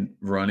 I mean,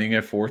 running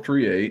at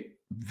 4.38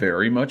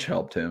 very much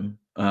helped him.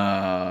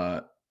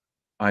 I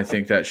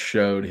think that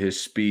showed his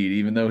speed,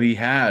 even though he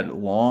had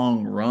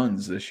long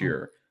runs this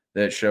year.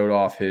 That showed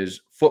off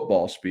his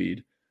football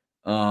speed.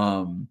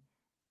 And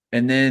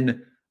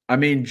then, I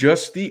mean,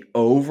 just the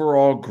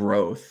overall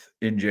growth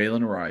in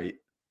Jalen Wright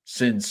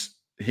since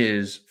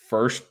his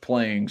first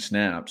playing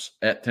snaps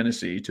at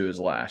Tennessee to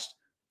his last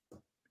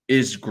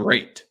is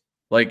great.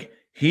 Like,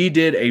 he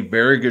did a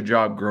very good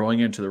job growing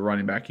into the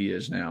running back he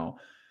is now.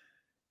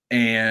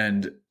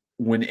 And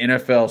when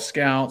NFL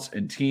scouts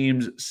and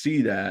teams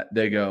see that,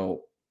 they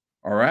go,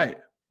 all right,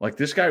 like,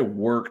 this guy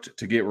worked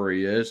to get where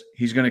he is.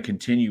 He's going to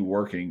continue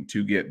working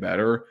to get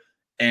better.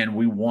 And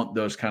we want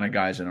those kind of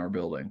guys in our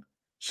building.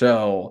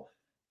 So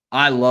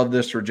I love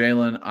this for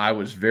Jalen. I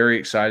was very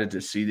excited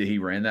to see that he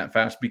ran that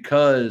fast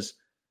because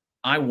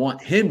I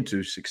want him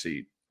to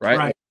succeed, right?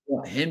 I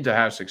want him to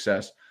have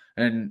success.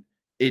 And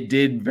it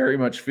did very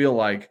much feel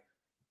like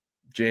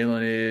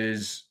Jalen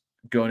is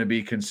going to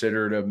be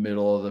considered a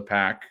middle of the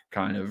pack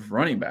kind of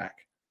running back.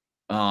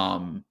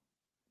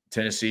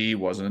 Tennessee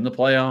wasn't in the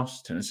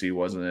playoffs. Tennessee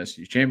wasn't in the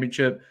SEC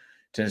championship.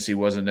 Tennessee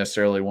wasn't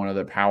necessarily one of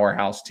the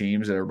powerhouse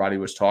teams that everybody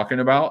was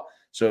talking about.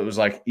 So it was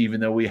like, even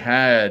though we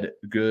had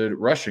good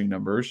rushing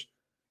numbers,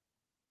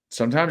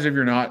 sometimes if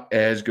you're not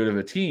as good of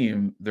a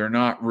team, they're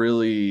not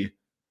really,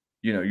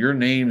 your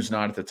name's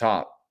not at the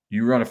top.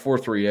 You run a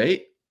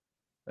 4.38,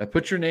 that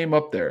puts your name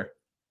up there.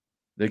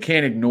 They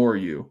can't ignore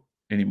you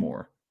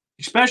anymore.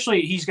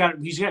 Especially he's got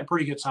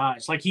pretty good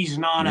size. Like, he's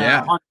not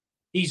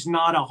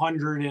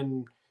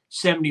 160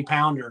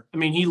 70-pounder. I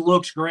mean, he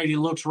looks great. He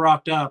looks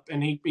rocked up,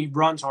 and he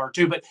runs hard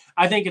too. But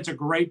I think it's a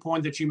great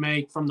point that you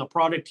make from the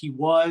product he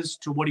was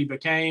to what he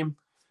became.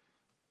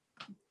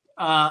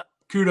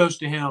 Kudos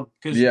to him,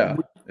 because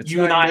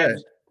you and I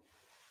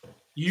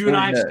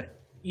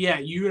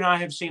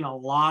have seen a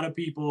lot of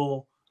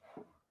people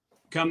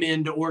come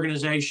into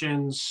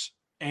organizations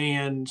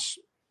and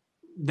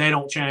they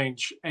don't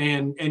change,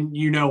 and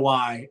you know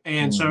why.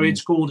 And so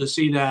it's cool to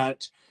see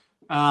that.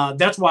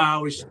 That's why I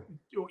always,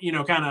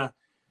 kind of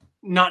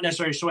not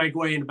necessarily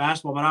segue into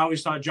basketball, but I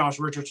always thought Josh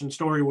Richardson's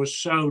story was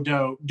so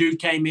dope. Dude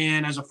came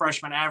in as a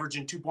freshman,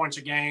 averaging 2 points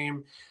a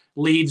game,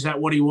 leaves at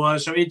what he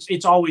was. So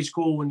it's always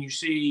cool when you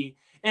see.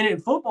 And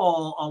in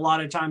football, a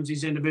lot of times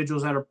these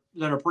individuals that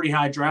are pretty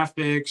high draft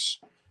picks,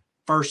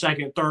 first,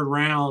 second, third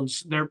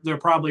rounds, they're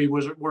probably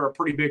were a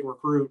pretty big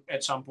recruit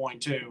at some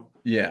point too.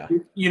 Yeah,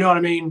 you know what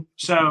I mean.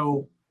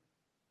 So,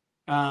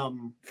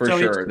 for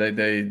sure,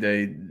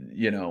 they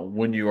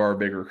when you are a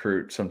big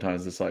recruit,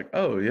 sometimes it's like,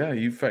 oh yeah,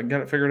 you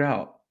got it figured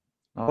out.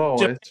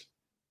 Always.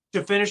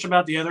 To finish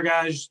about the other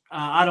guys,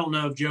 I don't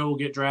know if Joe will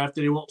get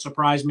drafted. It won't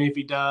surprise me if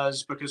he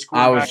does, because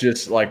I was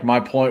just like, my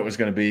point was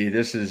going to be,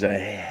 this is a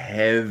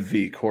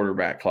heavy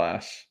quarterback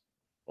class.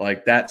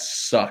 Like, that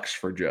sucks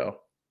for Joe.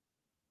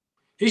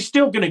 He's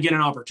still going to get an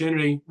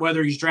opportunity,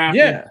 whether he's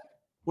drafted,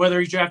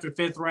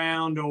 fifth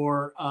round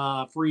or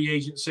free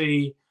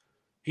agency.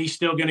 He's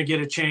still going to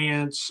get a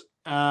chance.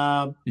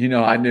 I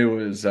knew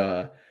it was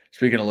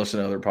speaking of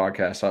listening to other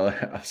podcasts,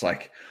 I was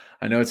like,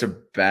 I know it's a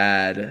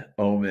bad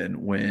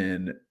omen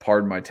when,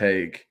 pardon my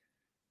take,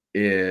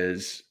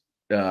 is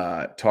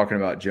talking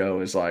about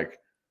Joe is like,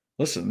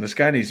 listen, this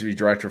guy needs to be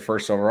drafted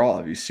first overall.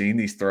 Have you seen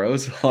these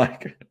throws?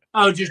 Like,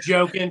 oh, just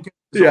joking.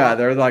 Yeah,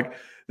 they're like,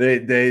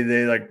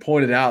 they like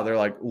pointed out, they're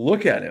like,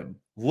 look at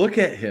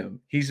him,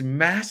 he's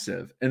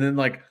massive, and then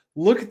like,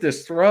 look at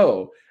this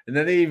throw, and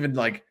then they even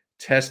like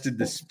tested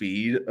the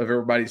speed of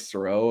everybody's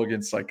throw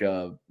against like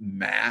a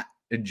Matt,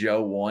 and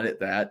Joe won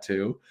at that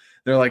too.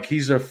 They're like,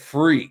 he's a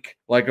freak.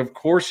 Like, of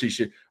course he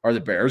should. Are the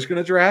Bears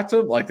going to draft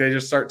him? Like, they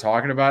just start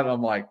talking about it.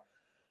 I'm like,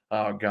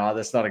 oh God,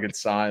 that's not a good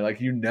sign. Like,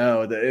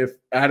 that if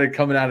I had it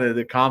coming out of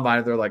the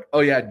combine, they're like,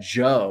 oh yeah,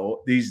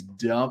 Joe, these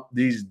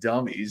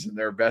dummies, and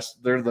they're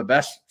the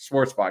best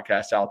sports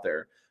podcast out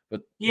there.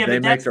 But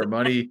they make their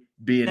money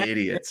being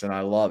idiots, and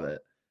I love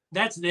it.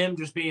 That's them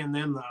just being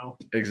them, though.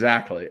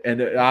 Exactly.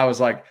 And I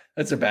was like,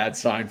 that's a bad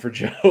sign for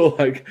Joe.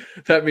 Like,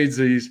 that means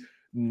he's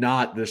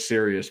not the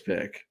serious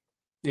pick.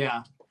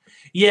 Yeah.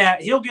 Yeah,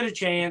 he'll get a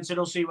chance.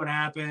 It'll see what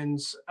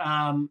happens.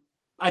 I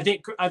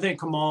think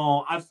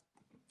Kamal,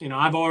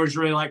 I've always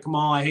really liked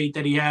Kamal. I hate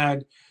that he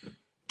had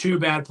two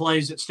bad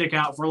plays that stick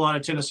out for a lot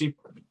of Tennessee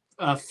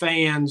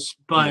fans.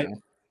 But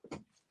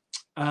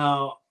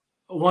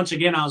once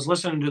again, I was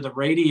listening to the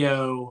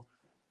radio,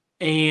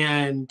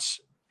 and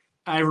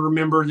I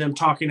remember them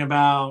talking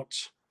about,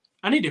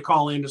 I need to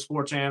call into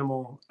Sports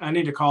Animal.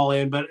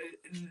 But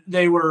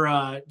they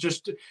were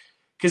just –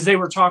 because they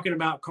were talking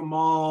about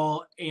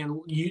Kamal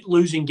and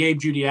losing Gabe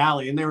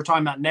Giudiale, and they were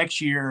talking about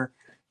next year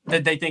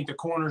that they think the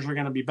corners are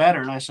going to be better.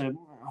 And I said,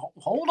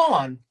 hold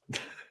on.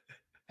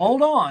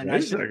 I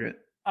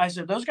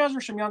said, those guys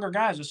are some younger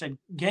guys. I said,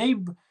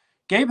 Gabe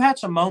had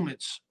some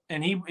moments,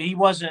 and he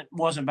wasn't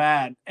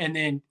bad. And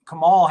then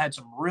Kamal had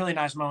some really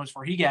nice moments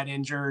where he got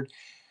injured.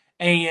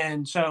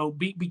 And so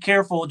be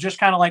careful, just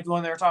kind of like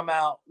when they were talking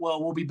about,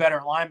 well, we'll be better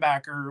at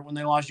linebacker when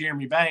they lost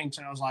Jeremy Banks.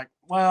 And I was like,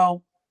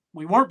 well,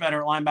 we weren't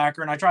better at linebacker,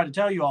 and I tried to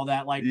tell you all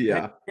that. Like,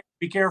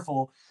 be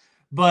careful.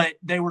 But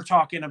they were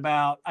talking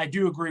about, I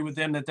do agree with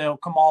them that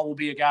Kamal will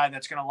be a guy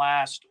that's going to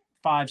last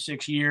 5,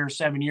 6 years,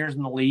 7 years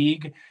in the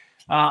league.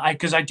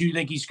 Because I do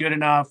think he's good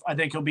enough. I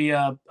think he'll be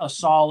a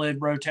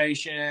solid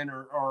rotation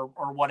or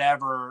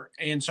whatever.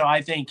 And so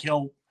I think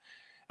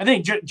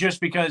just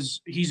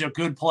because he's a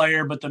good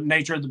player, but the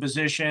nature of the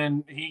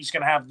position, he's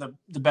going to have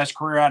the best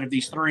career out of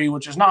these three,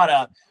 which is not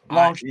a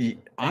long.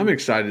 I'm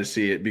excited to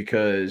see it,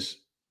 because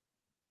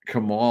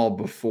Kamal,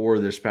 before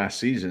this past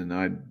season,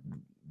 I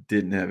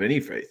didn't have any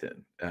faith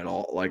in at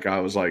all. Like, I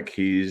was like,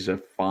 he's a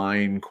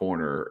fine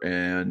corner,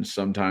 and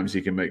sometimes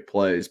he can make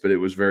plays, but it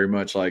was very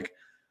much like,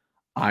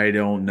 I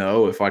don't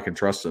know if I can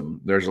trust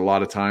him. There's a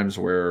lot of times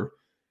where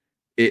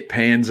it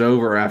pans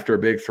over after a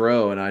big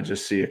throw, and I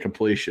just see a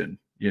completion,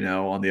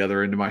 on the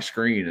other end of my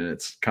screen, and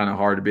it's kind of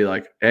hard to be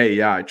like, hey,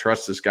 yeah, I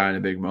trust this guy in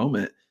a big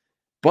moment.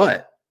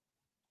 But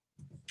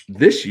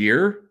this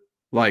year,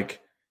 like,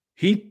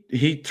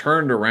 he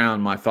turned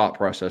around my thought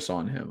process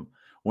on him.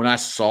 When I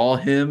saw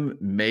him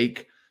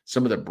make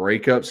some of the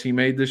breakups he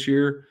made this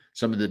year,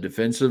 some of the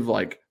defensive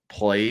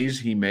plays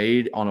he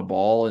made on a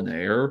ball in the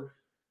air,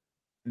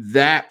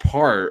 that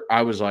part,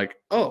 I was like,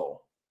 oh,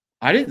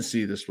 I didn't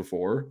see this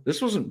before.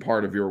 This wasn't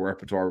part of your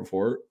repertoire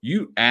before.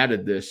 You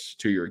added this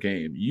to your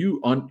game.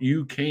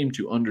 You came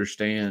to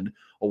understand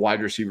a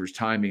wide receiver's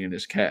timing in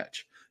his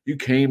catch. You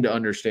came to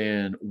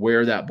understand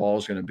where that ball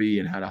is going to be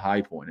and how to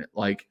high point it.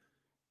 Like,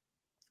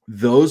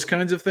 those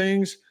kinds of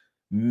things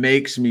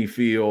makes me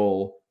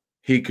feel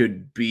he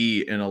could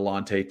be an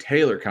Alontae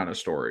Taylor kind of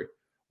story,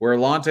 where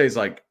Alonte's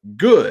like,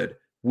 good.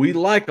 We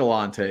like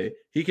Alonte.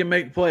 He can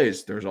make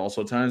plays. There's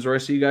also times where I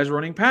see guys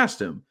running past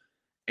him.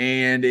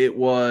 And it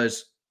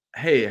was,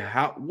 hey,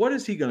 what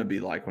is he going to be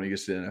like when he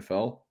gets to the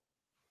NFL?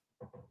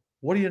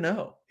 What do you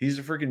know? He's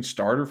a freaking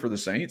starter for the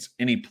Saints,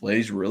 and he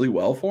plays really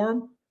well for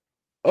him.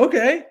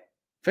 Okay,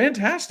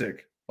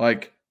 fantastic.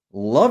 Like,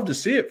 love to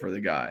see it for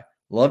the guy.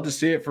 Love to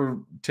see it for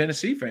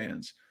Tennessee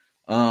fans.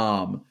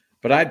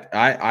 But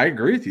I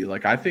agree with you.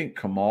 Like, I think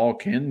Kamal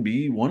can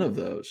be one of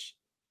those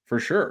for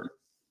sure.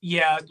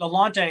 Yeah,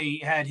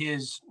 Alonte had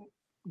his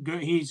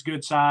good. He's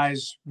good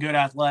size, good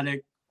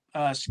athletic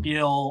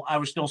skill. I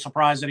was still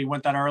surprised that he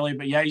went that early,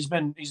 but yeah, he's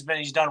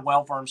done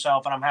well for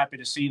himself, and I'm happy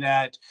to see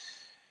that.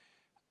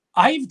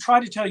 I've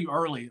tried to tell you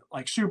early,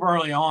 like super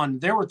early on,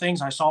 there were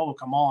things I saw with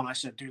Kamal, and I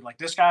said, dude, like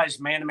this guy's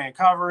man-to-man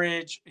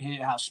coverage,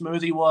 how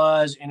smooth he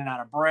was, in and out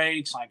of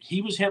breaks. Like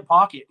he was hit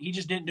pocket. He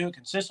just didn't do it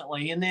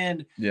consistently. And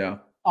then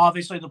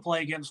obviously the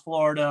play against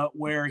Florida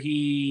where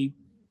he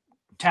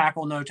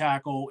tackle, no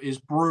tackle is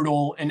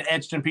brutal and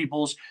etched in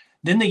people's.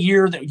 Then the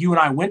year that you and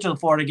I went to the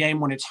Florida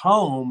game when it's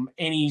home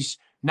and he's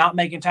not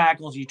making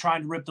tackles, he's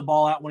trying to rip the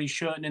ball out when he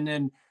shouldn't, and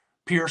then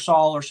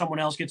Pearsall or someone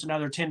else gets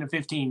another 10 to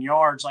 15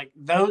 yards. Like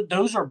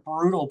those are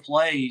brutal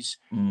plays.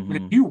 Mm-hmm. But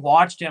if you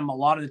watched him a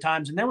lot of the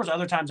times, and there was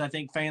other times I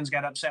think fans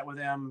got upset with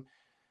him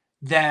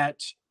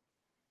that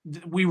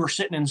we were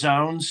sitting in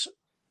zones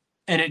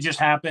and it just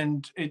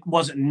happened. It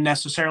wasn't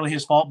necessarily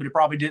his fault, but it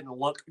probably didn't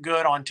look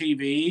good on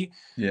TV.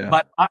 Yeah.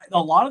 But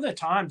a lot of the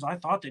times I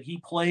thought that he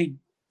played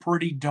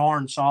pretty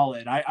darn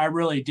solid. I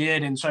really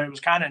did. And so it was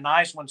kind of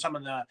nice when some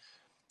of the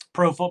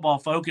Pro Football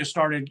Focus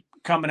started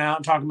coming out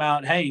and talking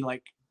about, hey,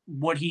 like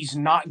what he's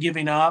not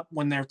giving up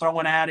when they're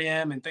throwing at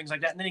him and things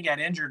like that. And then he got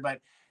injured. But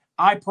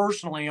I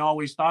personally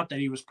always thought that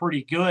he was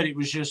pretty good. It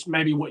was just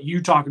maybe what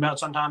you talk about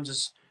sometimes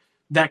is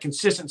that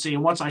consistency.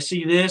 And once I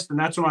see this, then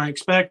that's what I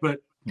expect.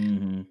 But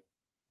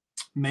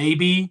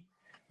maybe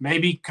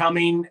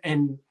coming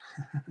and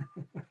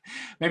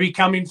maybe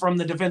coming from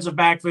the defensive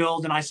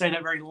backfield, and I say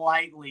that very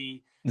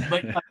lightly,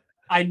 but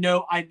I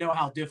know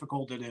how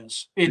difficult it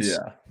is.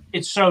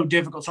 It's so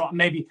difficult. So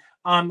maybe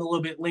I'm a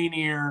little bit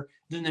leanier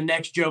than the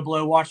next Joe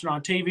Blow watching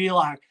on TV,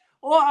 like,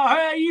 well,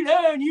 hey, you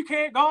doing? You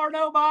can't guard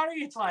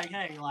nobody. It's like,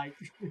 hey, like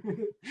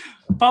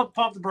pump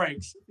the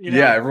brakes. You know?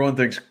 Yeah, everyone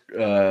thinks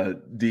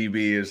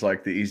DB is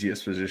like the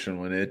easiest position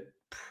when it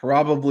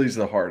probably is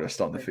the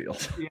hardest on the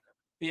field.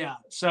 Yeah.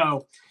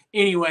 So,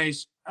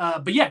 anyways,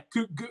 but yeah,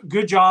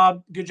 good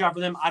job for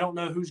them. I don't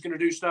know who's going to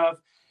do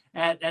stuff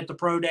at the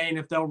pro day and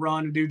if they'll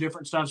run and do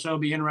different stuff. So it'll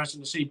be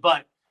interesting to see.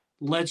 But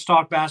let's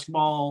talk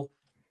basketball.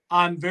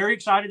 I'm very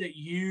excited that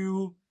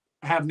you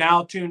have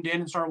now tuned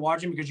in and started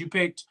watching because you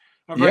picked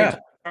a great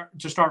time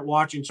to start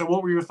watching. So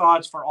what were your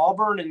thoughts for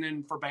Auburn and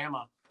then for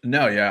Bama?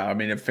 No, yeah. I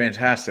mean, a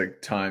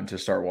fantastic time to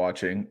start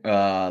watching.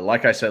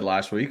 Like I said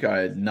last week, I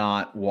had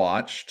not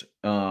watched.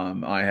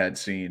 I had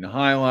seen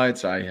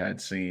highlights. I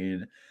had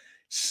seen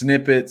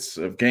snippets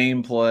of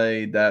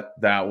gameplay.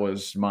 That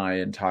was my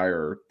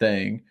entire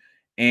thing.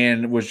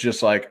 And was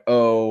just like,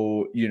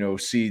 oh,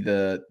 see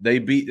they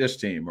beat this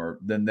team or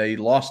then they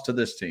lost to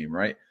this team,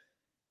 right?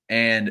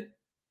 And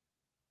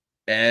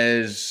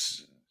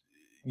as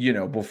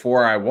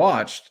before I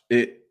watched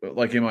it,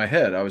 like in my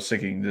head, I was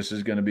thinking this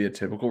is going to be a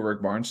typical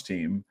Rick Barnes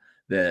team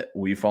that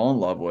we fall in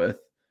love with.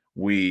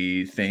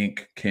 We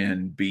think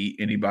can beat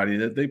anybody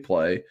that they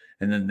play,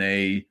 and then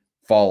they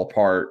fall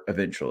apart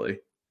eventually.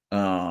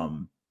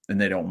 And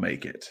they don't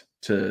make it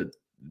to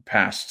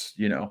past,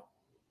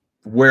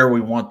 where we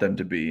want them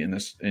to be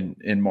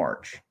in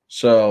March.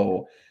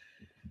 So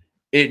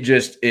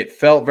it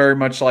felt very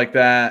much like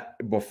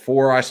that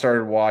before I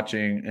started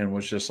watching and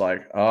was just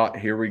like, oh,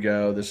 here we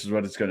go. This is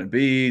what it's going to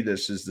be.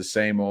 This is the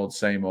same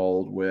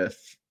old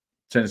with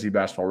Tennessee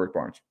basketball, Rick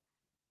Barnes.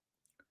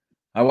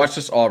 I watched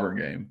this Auburn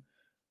game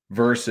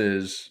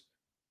versus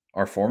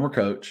our former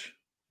coach,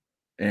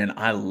 and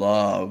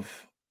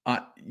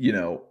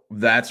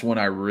that's when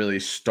I really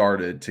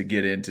started to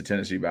get into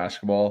Tennessee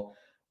basketball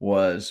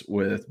was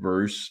with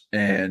Bruce,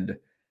 and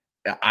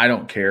I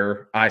don't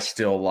care. I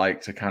still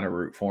like to kind of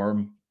root for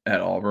him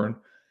at Auburn,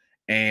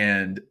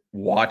 and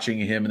watching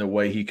him and the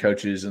way he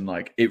coaches, and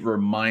like it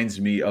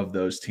reminds me of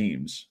those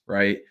teams,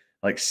 right?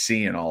 Like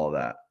seeing all of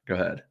that. Go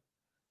ahead.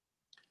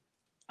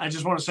 I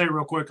just want to say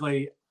real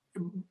quickly,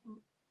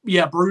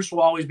 yeah, Bruce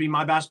will always be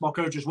my basketball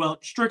coach as well,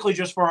 strictly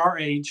just for our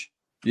age.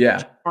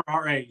 Yeah. For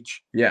our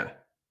age. Yeah.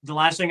 The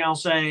last thing I'll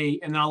say,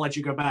 and then I'll let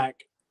you go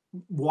back,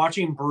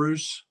 watching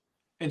Bruce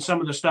and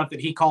some of the stuff that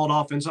he called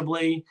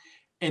offensively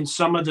and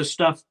some of the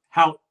stuff,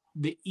 how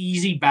the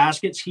easy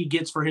baskets he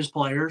gets for his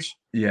players.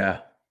 Yeah.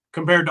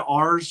 Compared to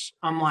ours,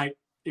 I'm like,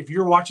 if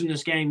you're watching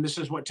this game, this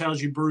is what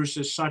tells you Bruce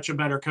is such a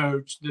better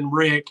coach than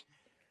Rick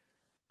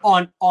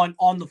on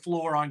the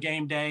floor on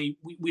game day.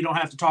 We don't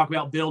have to talk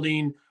about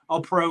building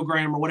a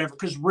program or whatever,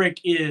 because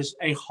Rick is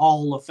a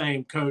Hall of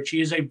Fame coach.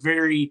 He is a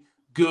very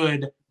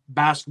good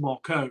basketball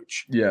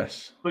coach.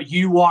 Yes. But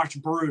you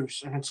watch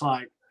Bruce and it's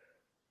like,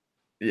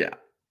 yeah,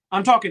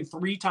 I'm talking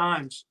 3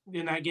 times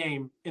in that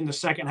game in the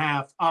second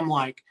half. I'm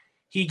like,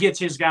 he gets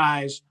his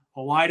guys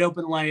wide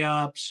open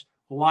layups,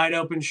 wide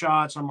open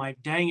shots. I'm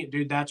like, dang it,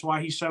 dude, that's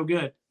why he's so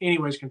good.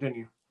 Anyways,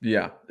 continue.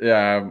 Yeah,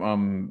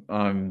 I'm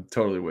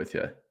totally with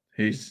you.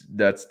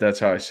 That's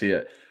how I see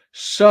it.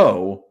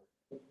 So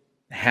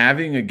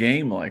having a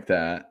game like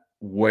that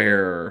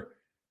where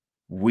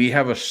we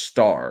have a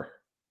star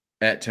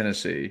at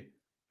Tennessee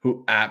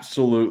who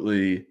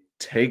absolutely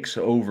takes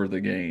over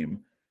the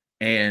game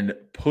and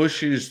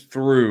pushes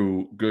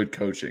through good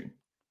coaching,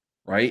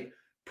 right?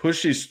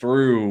 Pushes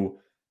through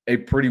a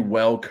pretty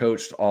well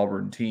coached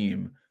Auburn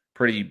team,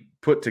 pretty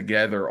put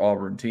together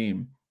Auburn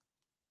team.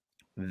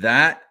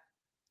 That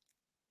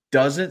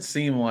doesn't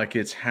seem like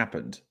it's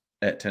happened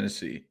at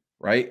Tennessee,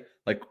 right?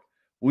 Like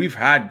we've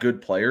had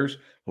good players,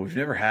 but we've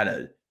never had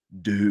a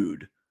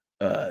dude,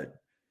 a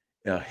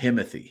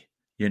Himothy.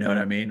 You know what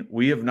I mean?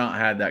 We have not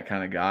had that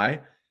kind of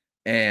guy.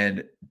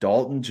 And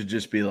Dalton should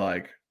just be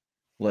like,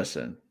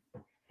 listen,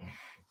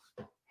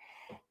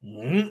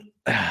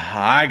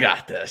 I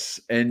got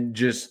this. And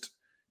just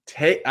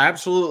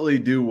absolutely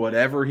do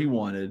whatever he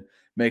wanted,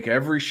 make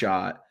every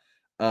shot.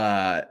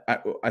 I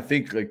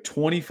think like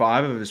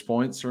 25 of his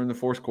points are in the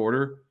fourth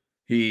quarter.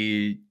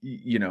 He,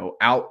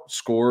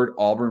 outscored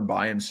Auburn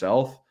by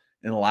himself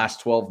in the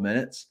last 12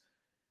 minutes.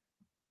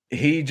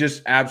 He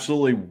just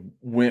absolutely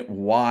went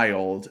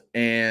wild,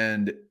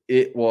 and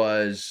it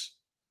was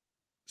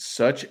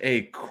such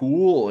a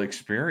cool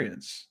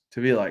experience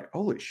to be like,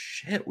 holy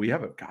shit, we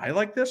have a guy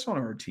like this on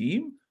our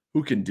team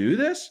who can do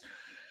this.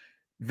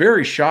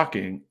 Very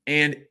shocking.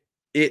 And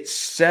it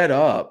set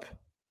up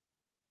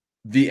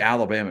the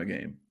Alabama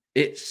game.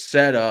 It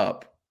set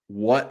up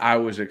what I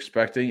was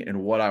expecting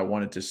and what I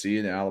wanted to see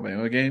in the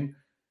Alabama game.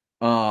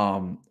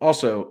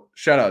 Also,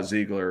 shout out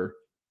Ziegler,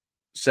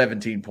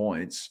 17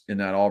 points in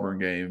that Auburn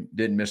game,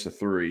 didn't miss a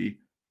three.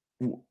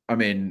 I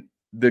mean,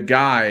 the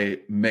guy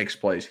makes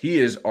plays. He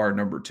is our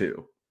number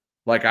two.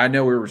 Like, I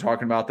know we were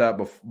talking about that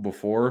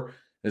before,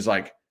 is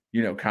like,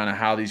 kind of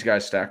how these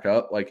guys stack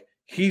up. Like,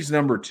 he's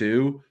number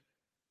two.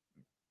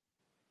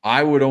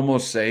 I would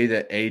almost say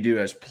that Adu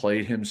has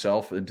played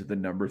himself into the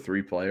number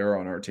three player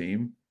on our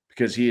team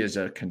because he is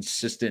a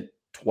consistent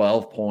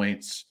 12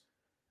 points,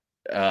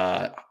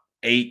 8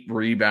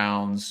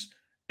 rebounds,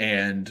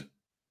 and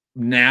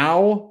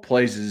now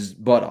plays his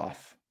butt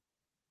off.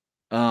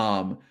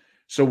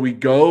 So we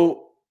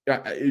go.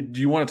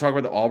 Do you want to talk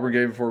about the Auburn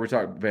game before we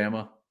talk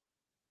Bama?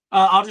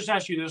 I'll just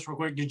ask you this real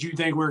quick. Did you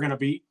think we were going to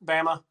beat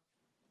Bama?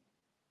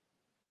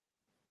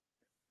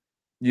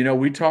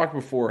 We talked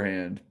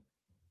beforehand,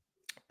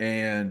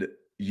 and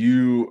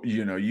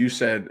you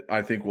said,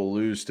 I think we'll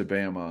lose to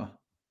Bama.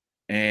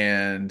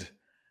 And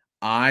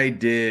I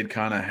did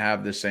kind of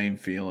have the same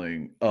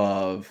feeling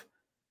of,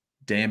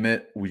 damn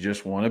it, we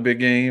just won a big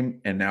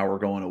game, and now we're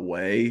going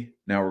away.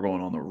 Now we're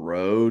going on the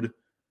road.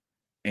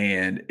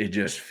 And it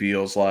just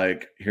feels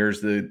like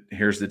here's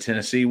the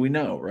Tennessee we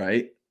know,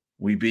 right?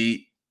 We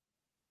beat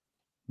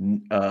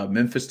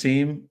Memphis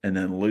team and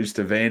then lose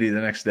to Vandy the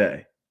next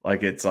day.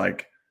 Like, it's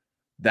like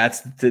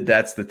that's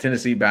the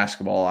Tennessee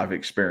basketball I've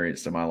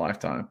experienced in my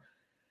lifetime.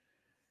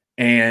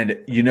 And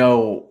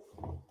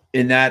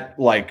in that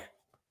like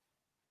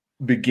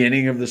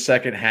beginning of the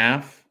second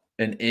half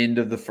and end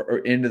of the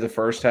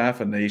first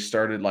half, and they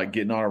started like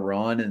getting on a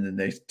run, and then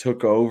they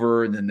took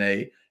over, and then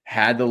they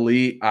had the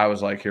lead. I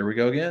was like, here we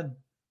go again.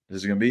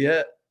 This is gonna be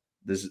it.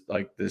 This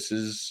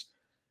is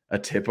a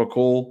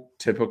typical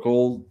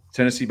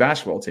Tennessee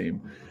basketball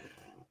team.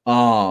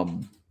 But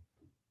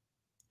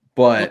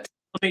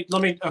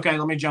let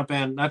me jump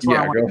in. That's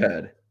what go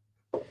ahead.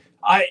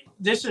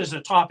 This is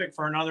a topic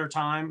for another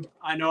time.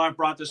 I know I've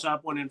brought this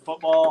up when in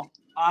football.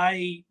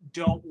 I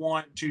don't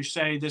want to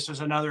say this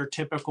is another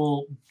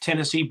typical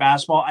Tennessee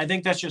basketball. I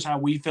think that's just how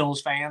we feel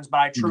as fans. But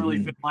I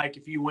truly feel like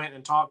if you went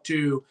and talked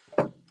to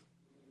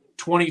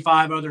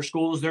 25 other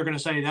schools, they're going to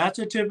say that's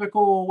a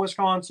typical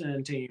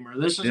Wisconsin team, or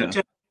this is a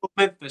typical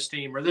Memphis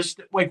team, or this.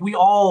 Like we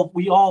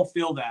all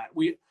feel that.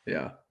 We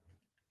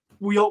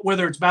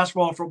whether it's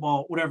basketball,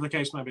 football, whatever the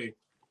case may be,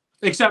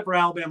 except for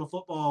Alabama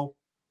football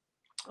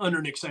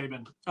under Nick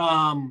Saban.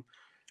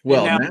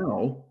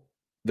 Now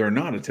they're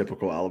not a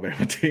typical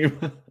Alabama team.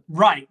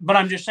 Right. But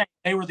I'm just saying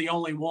they were the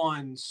only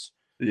ones.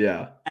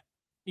 Yeah.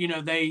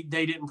 They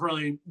didn't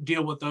really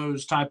deal with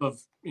those type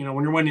of, when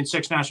you're winning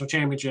 6 national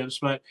championships.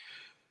 But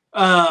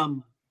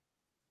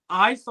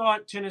I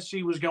thought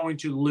Tennessee was going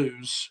to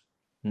lose.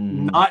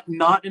 Not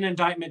an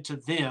indictment to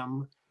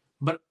them,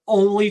 but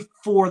only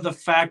for the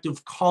fact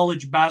of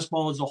college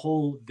basketball as a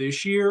whole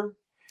this year.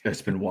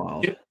 It's been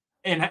wild.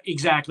 And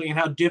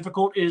how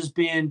difficult it has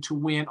been to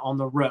win on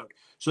the road.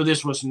 So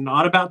this was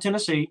not about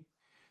Tennessee.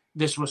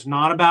 This was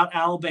not about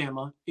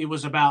Alabama. It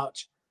was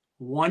about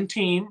one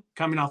team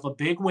coming off a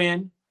big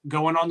win,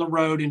 going on the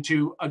road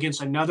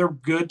against another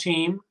good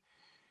team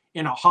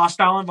in a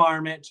hostile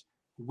environment.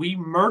 We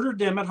murdered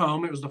them at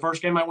home. It was the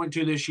first game I went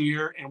to this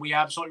year, and we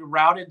absolutely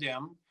routed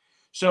them.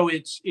 So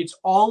it's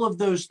all of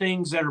those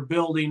things that are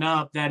building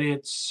up that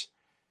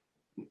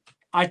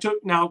I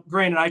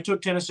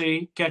took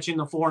Tennessee catching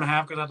the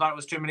 4.5 because I thought it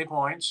was too many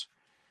points.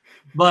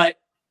 But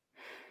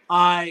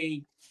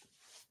I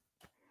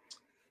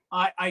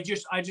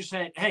just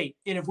said, hey,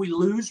 and if we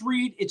lose,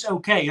 Reed, it's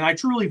okay. And I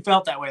truly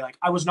felt that way. Like,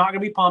 I was not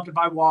going to be pumped if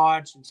I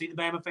watched and see the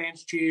Bama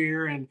fans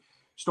cheer and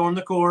storm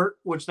the court,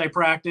 which they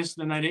practiced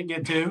and I didn't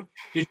get to.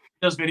 Did you see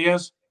those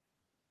videos?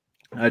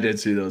 I did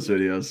see those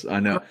videos. I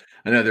know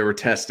they were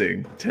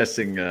testing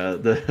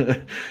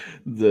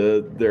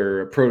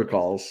their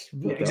protocols,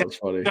 but Yeah, exactly. That was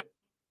funny.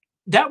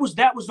 That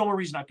was the only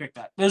reason I picked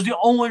that. That was the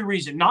only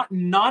reason. Not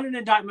an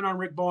indictment on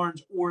Rick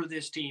Barnes or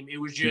this team.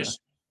 It was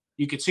just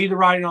you could see the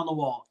writing on the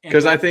wall.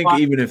 Because I think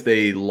even if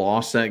they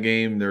lost that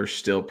game, they're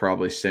still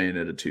probably staying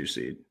at a 2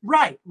 seed.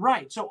 Right.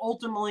 So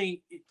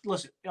ultimately,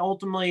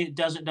 it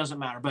doesn't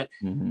matter. But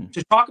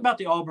to talk about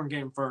the Auburn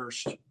game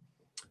first,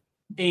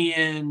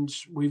 and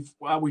we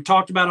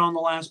talked about it on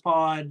the last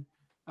pod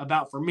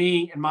about, for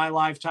me in my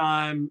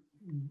lifetime,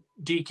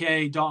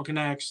 DK Dalton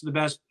X, the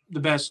best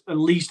at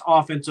least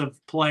offensive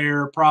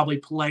player, probably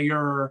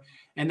player,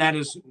 and that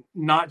is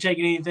not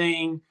taking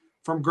anything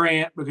from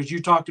Grant, because you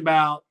talked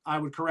about, I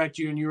would correct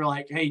you and you were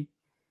like, hey,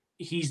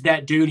 he's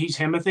that dude, he's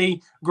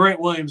Himothy. Grant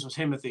Williams was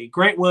Himothy.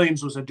 Grant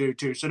Williams was a dude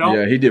too. So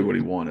he did what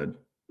he wanted.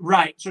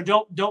 Right. So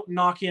don't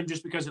knock him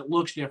just because it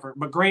looks different.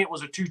 But Grant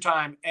was a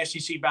 2-time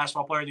SEC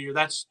basketball player of the year.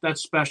 That's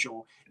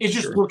special. It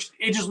just looks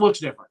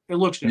different. It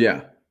looks different.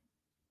 Yeah.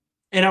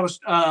 And I was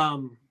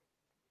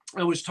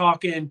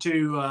talking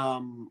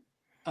to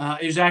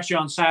it was actually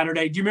on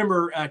Saturday. Do you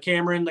remember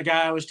Cameron, the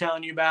guy I was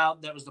telling you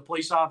about that was the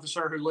police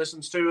officer who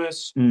listens to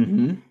us?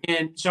 Mm-hmm.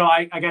 And so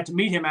I got to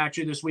meet him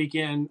actually this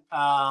weekend.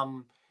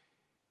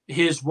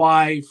 His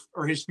wife,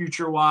 or his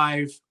future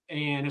wife,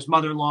 and his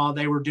mother-in-law,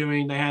 they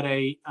had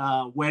a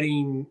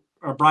wedding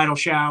or bridal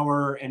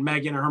shower, and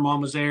Megan and her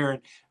mom was there,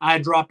 and I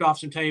had dropped off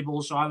some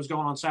tables. So I was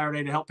going on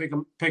Saturday to help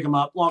pick him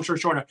up. Long story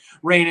short, I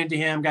ran into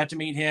him, got to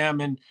meet him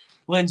and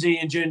Lindsay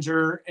and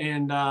Ginger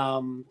and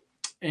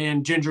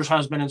Ginger's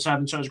husband and stuff.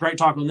 And so it was great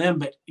talking to them.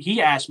 But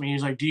he asked me,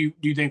 he's like, do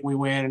you think we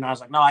win? And I was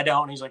like, no, I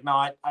don't. And he's like,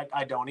 no,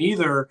 I don't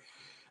either.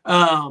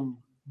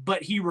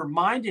 But he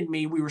reminded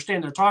me, we were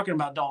standing there talking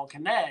about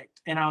Dalton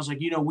Connect, and I was like,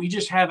 we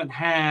just haven't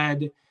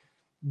had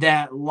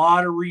that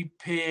lottery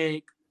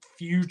pick,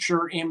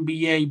 future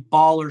NBA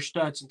baller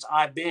stud since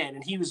I've been.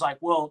 And he was like,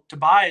 well,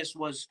 Tobias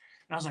was,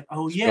 and I was like,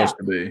 oh yeah. Supposed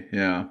to be,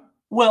 yeah.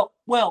 Well,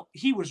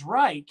 he was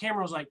right.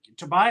 Cameron was like,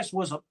 Tobias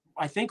was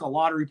I think a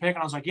lottery pick.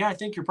 And I was like, yeah, I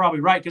think you're probably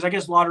right. Cause I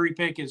guess lottery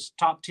pick is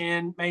top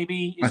 10,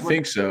 maybe. I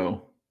think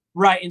so.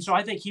 Right. And so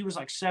I think he was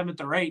like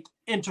 7th or 8th,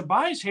 and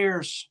Tobias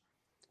Harris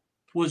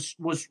was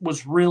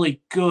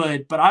really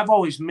good, but I've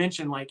always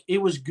mentioned, like, it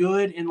was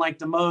good in like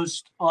the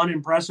most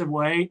unimpressive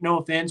way. No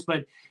offense,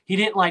 but he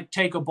didn't like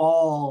take a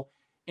ball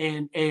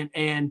and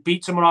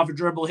beat someone off a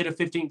dribble, hit a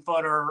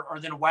 15-footer, or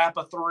then whap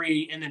a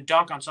 3 and then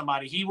dunk on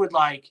somebody. He would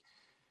like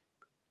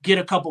get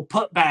a couple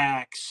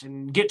putbacks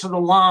and get to the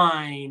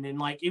line, and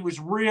like it was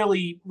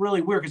really,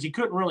 really weird because he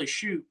couldn't really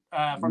shoot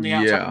from the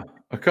outside. Yeah,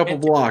 a couple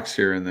blocks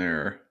here and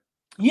there.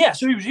 Yeah,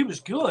 so he was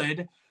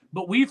good,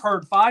 but we've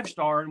heard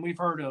 5-star, and we've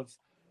heard of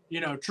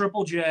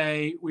Triple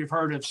J. We've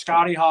heard of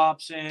Scotty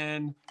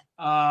Hobson,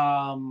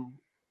 Bobby,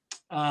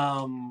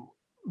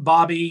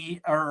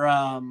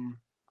 or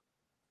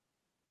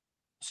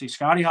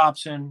Scotty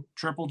Hobson,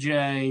 Triple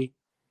J,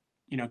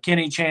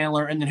 Kenny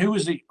Chandler, and then who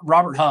was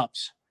Robert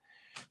Hubbs.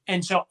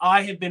 And so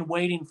I have been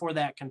waiting for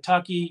that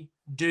Kentucky,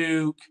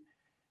 Duke,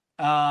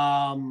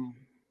 UCLA,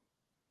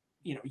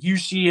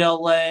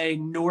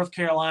 North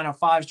Carolina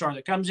 5-star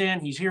that comes in.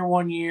 He's here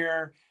 1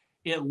 year.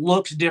 It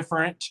looks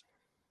different.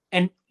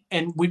 And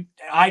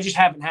I just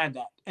haven't had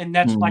that. And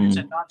that's, like I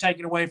said, not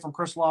taken away from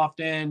Chris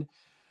Lofton,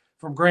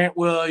 from Grant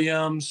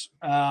Williams,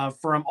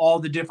 from all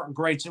the different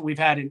greats that we've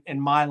had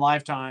in my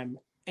lifetime.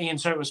 And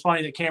so it was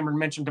funny that Cameron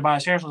mentioned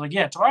Tobias Harris. I was like,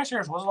 yeah, Tobias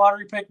Harris was a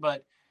lottery pick,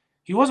 but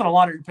he wasn't a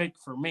lottery pick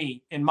for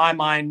me, in my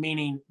mind,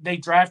 meaning they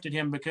drafted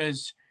him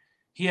because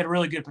he had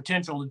really good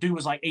potential. The dude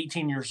was like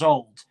 18 years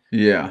old.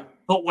 Yeah.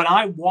 But when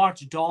I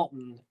watch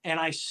Dalton and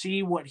I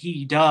see what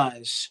he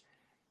does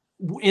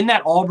in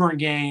that Auburn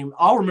game,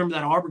 I'll remember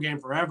that Auburn game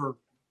forever.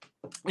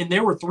 And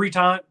there were 2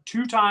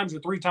 times or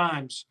 3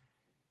 times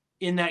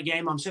in that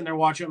game, I'm sitting there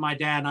watching with my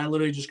dad, and I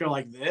literally just go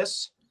like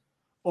this,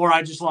 or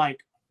I just like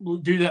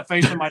do that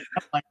face in my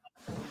dad, like,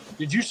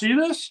 did you see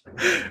this?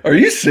 Are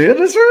you seeing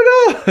this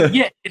right now?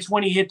 Yeah, it's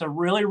when he hit the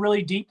really,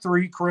 really deep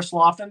 3, Chris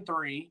Lofton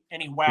 3,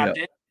 and he whacked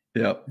it.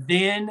 Yep.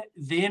 Then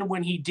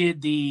when he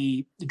did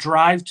the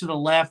drive to the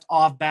left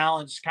off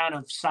balance kind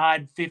of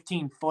side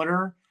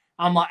 15-footer,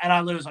 I'm like, and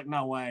I literally was like,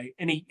 no way.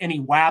 And he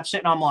whaps it,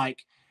 and I'm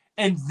like,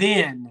 and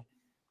then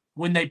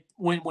when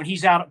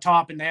he's out at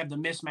top and they have the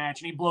mismatch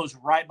and he blows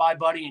right by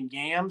Buddy and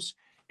Gams,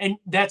 and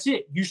that's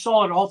it. You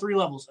saw it at all 3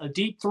 levels. A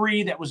deep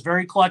 3 that was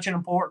very clutch and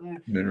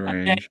important.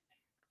 Mid-range.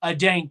 A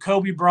dang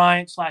Kobe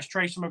Bryant /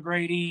 Tracy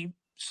McGrady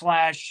 /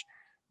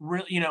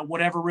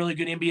 whatever really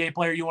good NBA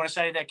player you want to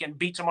say that can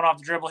beat someone off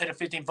the dribble, hit a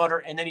 15-footer,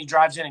 and then he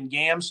drives in and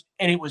Gams,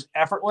 and it was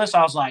effortless.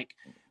 I was like,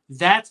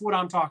 that's what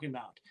I'm talking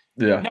about.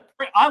 Yeah. Now,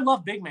 I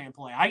love big man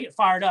play. I get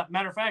fired up.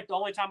 Matter of fact, the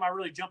only time I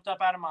really jumped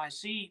up out of my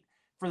seat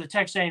for the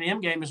Texas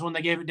A&M game is when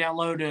they gave it down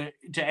low to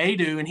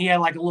Adu, and he had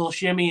like a little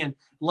shimmy and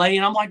lay,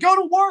 and I'm like, go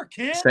to work,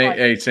 kid.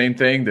 Same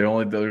thing.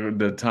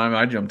 The time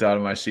I jumped out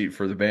of my seat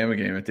for the Bama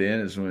game at the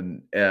end is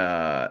when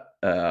my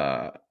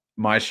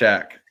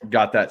Shaq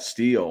got that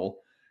steal,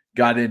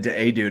 got into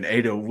Adu, and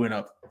Adu went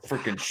up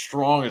freaking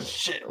strong as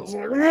shit. I was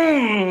like,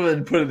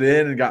 and put it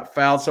in and got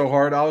fouled so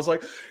hard. I was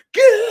like,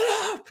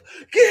 get up,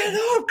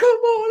 come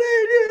on,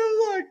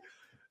 Adu. Like,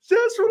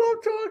 that's what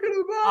I'm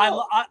talking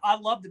about. I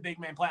love the big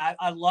man play.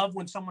 I love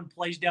when someone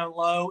plays down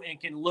low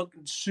and can look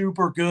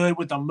super good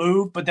with a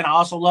move, but then I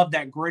also love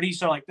that gritty.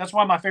 So, like, that's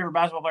why my favorite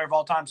basketball player of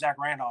all time, Zach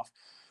Randolph,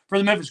 for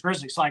the Memphis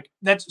Grizzlies. Like,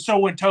 that's so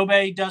when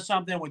Tobey does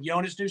something, when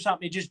Jonas do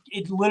something,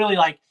 it literally,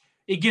 like,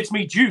 it gets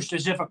me juiced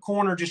as if a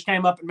corner just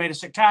came up and made a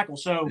sick tackle.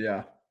 So,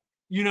 yeah,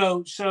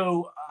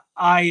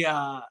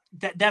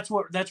 that's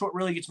what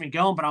really gets me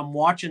going. But I'm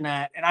watching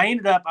that, and I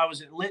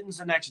was at Litton's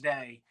the next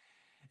day.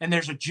 And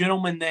there's a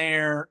gentleman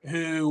there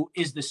who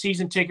is the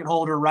season ticket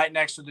holder right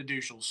next to the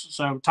Dushels.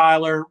 So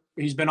Tyler,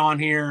 he's been on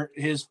here.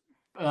 His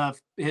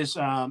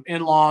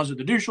in-laws are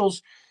the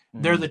Dushels.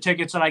 They're the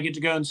tickets that I get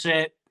to go and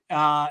sit.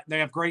 They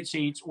have great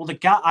seats. Well,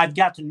 I've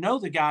got to know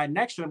the guy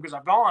next to him because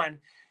I've gone.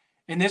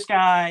 And this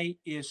guy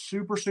is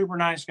super, super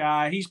nice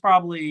guy. He's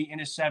probably in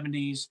his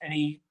 70s, and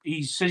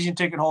he's season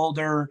ticket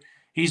holder.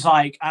 He's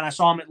like, and I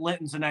saw him at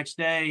Litton's the next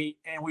day,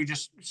 and we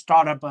just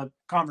started up a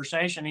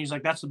conversation. He's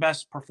like, that's the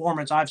best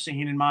performance I've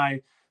seen in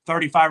my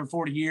 35 or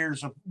 40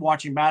 years of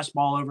watching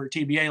basketball over at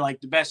TBA,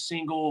 like the best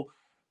single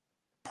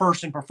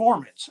person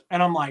performance.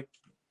 And I'm like,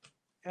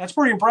 that's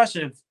pretty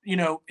impressive,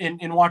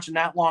 in watching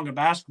that long of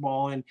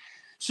basketball. And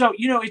so,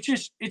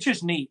 it's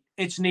just neat.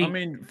 It's neat. I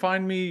mean,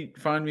 find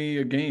me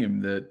a game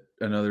that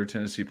another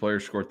Tennessee player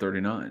scored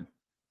 39.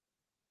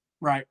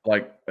 Right.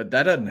 Like,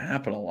 that doesn't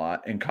happen a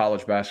lot in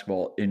college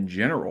basketball in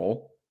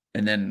general.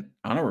 And then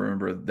I don't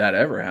remember that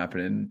ever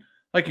happening.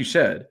 Like you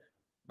said,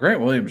 Grant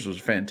Williams was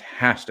a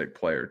fantastic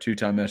player,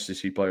 2-time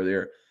SEC player of the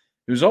year.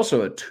 He was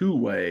also a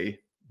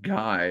two-way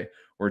guy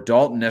where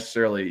Dalton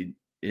necessarily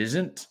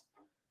isn't.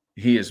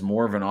 He is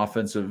more of an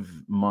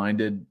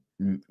offensive-minded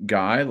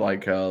guy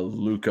like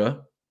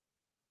Luka,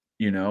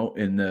 in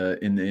the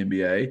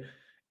NBA.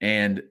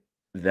 And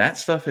that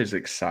stuff is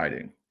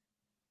exciting.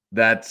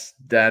 That's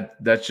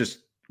just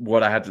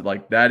what I had to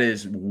like. That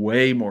is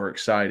way more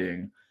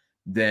exciting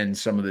than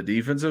some of the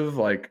defensive,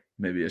 like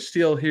maybe a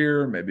steal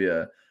here, maybe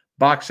a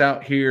box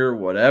out here,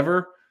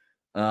 whatever.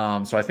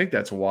 So I think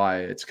that's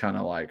why it's kind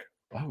of like,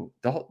 oh,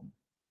 Dalton,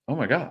 oh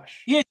my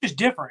gosh. Yeah, it's just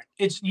different.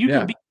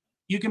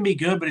 You can be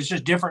good, but it's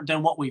just different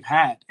than what we've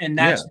had. And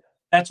that's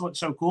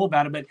what's so cool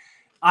about it. But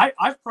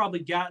I've probably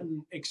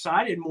gotten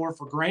excited more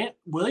for Grant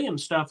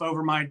Williams stuff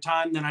over my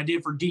time than I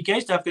did for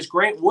DK stuff, because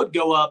Grant would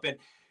go up and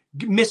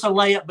miss a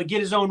layup, but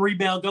get his own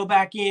rebound, go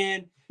back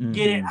in,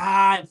 get it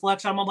high, and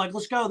flex. I'm like,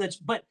 let's go.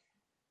 But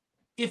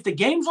if the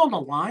game's on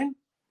the line,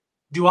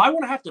 do I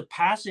want to have to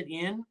pass it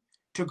in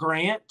to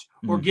Grant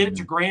or get it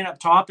to Grant up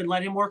top and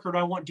let him work, or do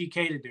I want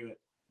DK to do it?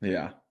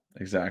 Yeah,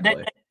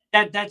 exactly.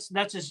 That's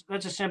as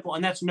simple,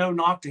 and that's no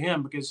knock to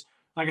him because,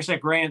 like I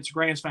said, Grant's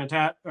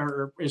fantastic,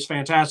 or is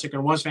fantastic,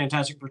 and was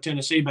fantastic for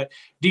Tennessee. But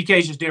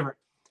DK's just different.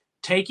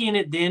 Taking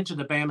it then to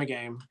the Bama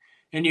game,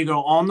 and you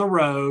go on the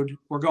road.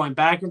 We're going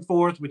back and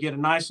forth. We get a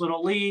nice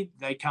little lead.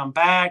 They come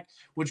back,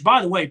 which,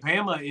 by the way,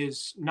 Bama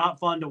is not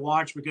fun to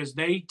watch because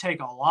they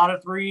take a lot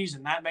of threes,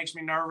 and that makes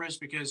me nervous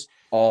because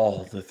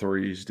all the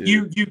threes,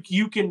 dude.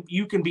 You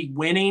can be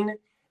winning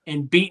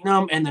and beating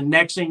them, and the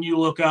next thing you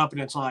look up and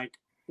it's like,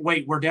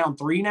 wait, we're down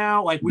 3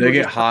 now. Like they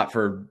get hot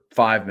for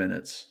 5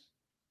 minutes.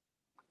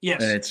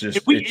 Yes, and it's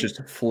just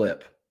a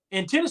flip.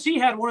 And Tennessee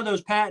had one of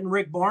those Pat and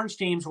Rick Barnes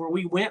teams where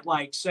we went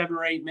like 7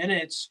 or 8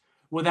 minutes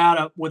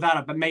without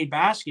a made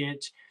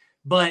basket.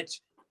 But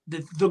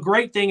the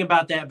great thing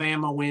about that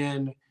Bama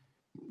win,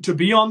 to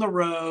be on the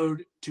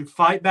road, to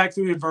fight back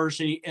through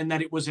adversity, and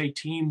that it was a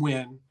team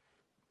win.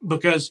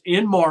 Because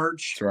in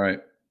March, that's right.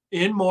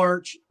 In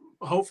March,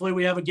 hopefully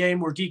we have a game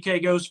where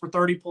DK goes for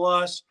 30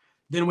 plus.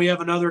 Then we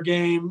have another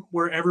game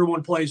where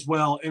everyone plays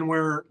well, and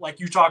where, like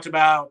you talked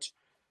about,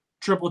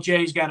 Triple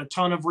J's got a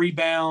ton of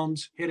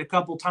rebounds, hit a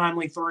couple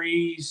timely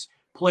threes,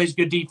 plays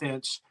good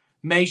defense.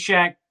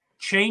 Meshack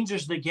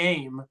changes the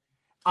game.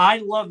 I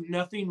love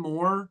nothing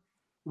more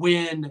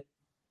when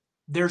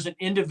there's an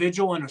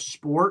individual in a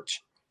sport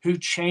who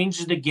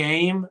changes the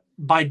game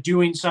by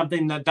doing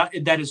something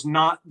that is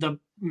not the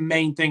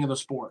main thing of the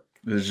sport.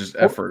 It's just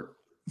effort.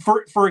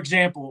 For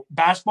example,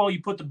 basketball,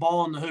 you put the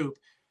ball in the hoop.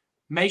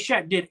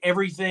 Meshack did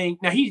everything.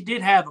 Now, he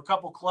did have a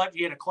couple clutch.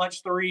 He had a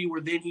clutch 3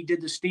 where then he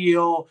did the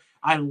steal.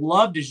 I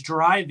loved his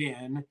drive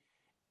in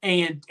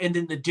and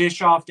then the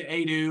dish off to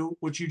Adu,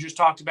 which you just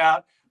talked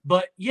about.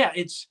 But, yeah,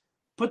 it's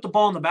put the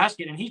ball in the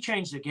basket, and he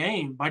changed the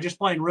game by just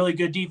playing really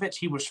good defense.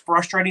 He was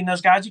frustrating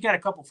those guys. He got a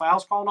couple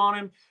fouls called on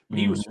him, but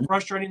he was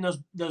frustrating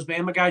those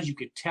Bama guys. You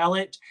could tell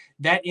it,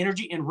 that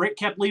energy. And Rick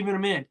kept leaving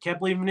him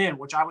in,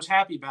 which I was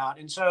happy about.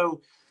 And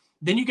so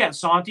then you got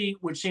Santi,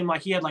 which seemed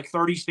like he had like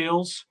 30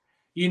 steals.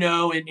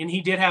 And he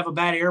did have a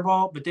bad air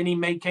ball, but then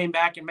he came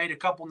back and made a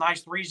couple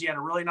nice threes. He had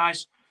a really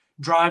nice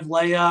drive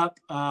layup.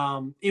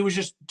 It was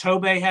just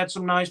Tobey had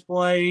some nice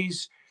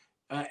plays.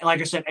 Like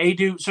I said,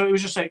 Adu. So it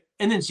was just like,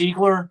 and then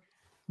Ziegler,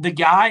 the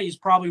guy is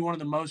probably one of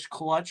the most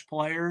clutch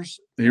players.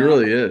 He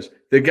really is.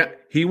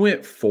 He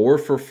went 4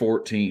 for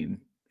 14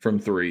 from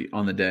 3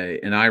 on the day.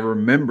 And I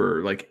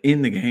remember like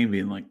in the game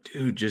being like,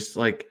 dude, just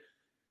like,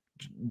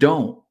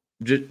 don't.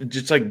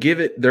 Just like give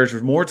it. There's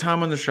more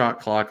time on the shot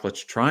clock.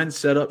 Let's try and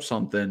set up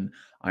something.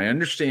 I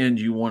understand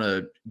you want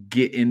to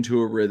get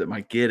into a rhythm.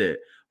 I get it.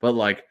 But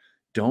like,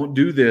 don't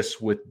do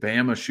this with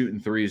Bama shooting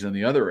threes on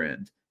the other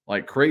end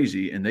like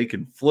crazy, and they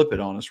can flip it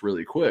on us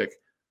really quick.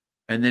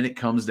 And then it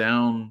comes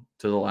down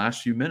to the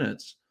last few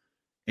minutes,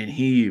 and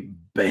he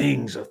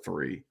bangs a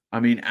 3. I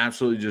mean,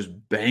 absolutely just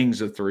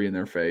bangs a 3 in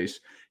their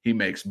face. He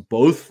makes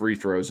both free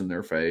throws in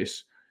their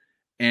face.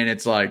 And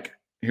it's like,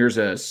 here's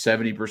a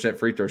 70%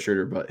 free throw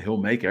shooter, but he'll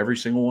make every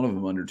single one of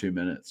them under 2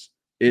 minutes.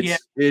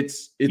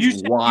 It's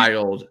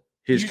wild,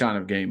 his kind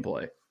of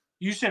gameplay.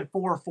 You said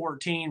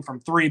 4-14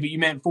 from 3, but you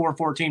meant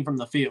 4-14 from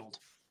the field.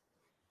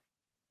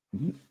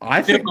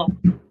 I think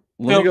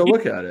let me go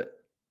look at it.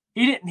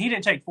 He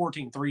didn't take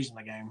 14 threes in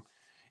the game.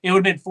 It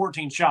would have been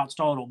 14 shots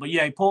total. But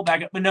yeah, he pulled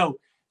back up. But no,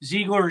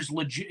 Ziegler is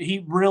legit.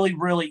 He really,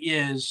 really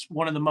is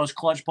one of the most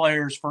clutch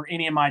players for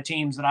any of my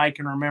teams that I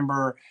can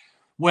remember,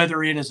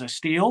 whether it is a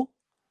steal,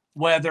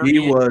 whether he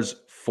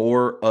was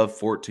 4 of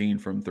 14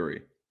 from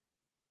 3.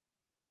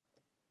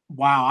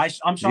 Wow,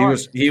 I'm sorry.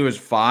 He was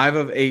 5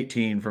 of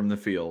 18 from the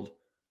field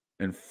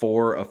and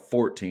 4 of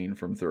 14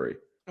 from 3.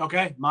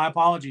 Okay, my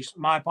apologies.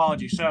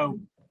 So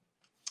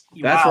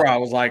that's where I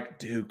was like,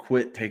 dude,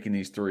 quit taking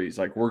these threes.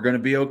 Like, we're going to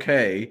be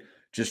okay.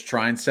 Just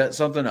try and set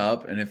something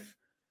up. And if,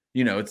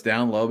 it's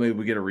down low, maybe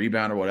we get a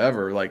rebound or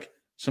whatever. Like,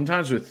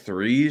 sometimes with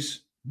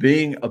threes,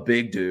 being a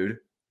big dude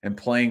and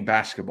playing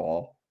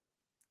basketball,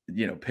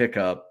 pick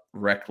up,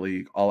 rec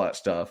league, all that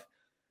stuff.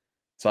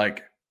 It's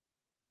like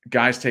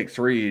guys take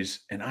threes,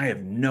 and I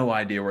have no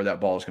idea where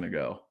that ball is going to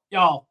go.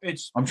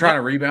 I'm trying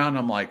to rebound.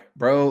 I'm like,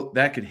 bro,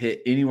 that could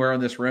hit anywhere on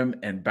this rim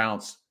and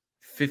bounce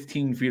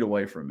 15 feet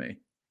away from me.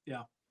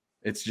 Yeah.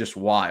 It's just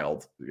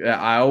wild.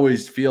 I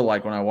always feel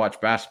like when I watch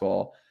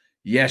basketball,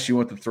 yes, you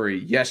want the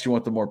 3. Yes, you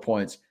want the more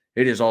points.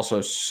 It is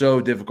also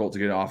so difficult to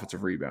get an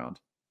offensive rebound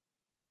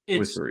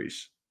with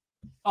threes.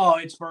 Oh,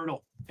 it's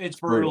brutal. It's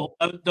brutal.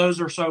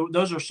 Those are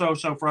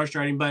so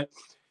frustrating. But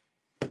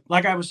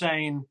like I was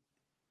saying,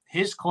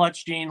 his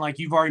clutch gene, like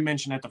you've already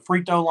mentioned, at the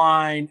free throw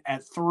line,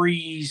 at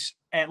threes,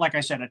 at, like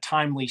I said, a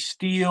timely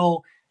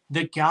steal.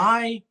 The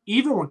guy,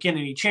 even when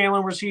Kennedy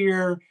Chandler was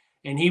here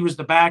and he was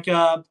the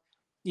backup,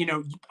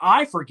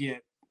 I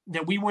forget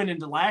that we went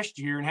into last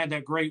year and had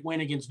that great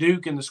win against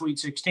Duke in the Sweet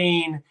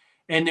 16,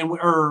 and then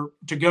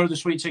to go to the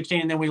Sweet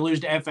 16, and then we lose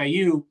to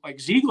FAU. Like,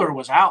 Ziegler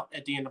was out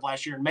at the end of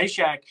last year, and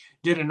Meshack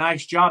did a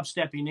nice job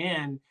stepping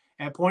in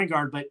at point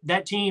guard. But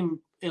that team,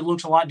 it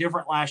looks a lot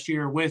different last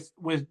year with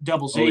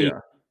Double Z. Oh, yeah.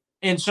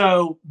 And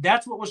so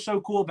that's what was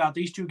so cool about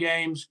these 2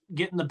 games,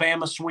 getting the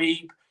Bama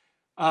sweep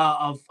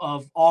of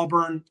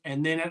Auburn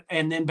and then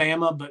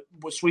Bama, but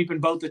was sweeping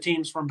both the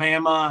teams from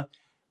Bama.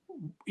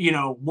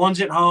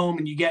 One's at home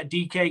and you got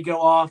DK go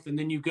off, and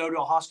then you go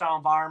to a hostile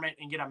environment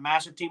and get a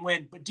massive team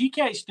win. But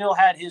DK still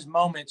had his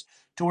moments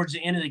towards the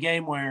end of the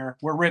game where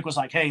Rick was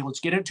like, hey, let's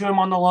get it to him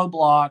on the low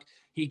block.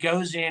 He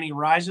goes in, he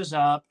rises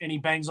up, and he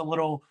bangs a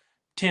little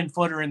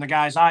 10-footer in the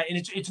guy's eye. And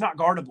it's not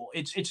guardable.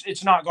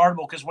 It's not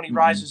guardable because when he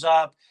rises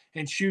up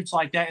and shoots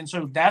like that. And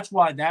so that's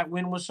why that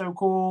win was so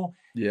cool.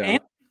 Yeah. And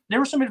there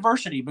was some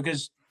adversity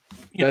because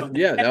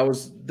that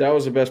was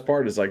the best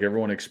part, is like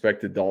everyone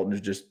expected Dalton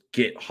to just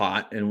get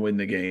hot and win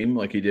the game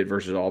like he did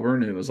versus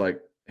Auburn. And it was like,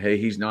 hey,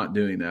 he's not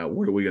doing that.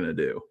 What are we going to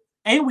do?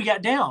 And we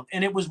got down,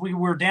 and we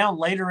were down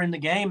later in the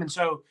game. And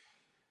so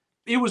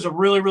it was a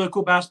really, really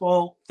cool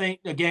basketball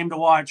a game to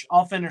watch.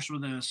 I'll finish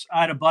with this.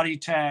 I had a buddy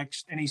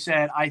text, and he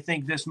said, I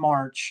think this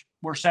March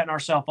we're setting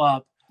ourselves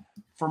up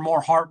for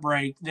more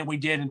heartbreak than we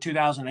did in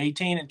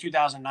 2018 and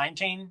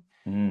 2019.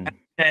 And I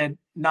said,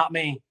 not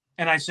me.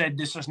 And I said,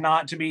 this is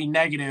not to be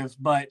negative,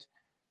 but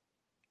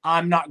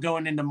I'm not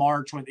going into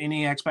March with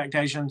any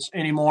expectations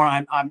anymore.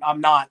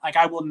 I'm not. Like,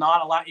 I will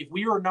not allow – if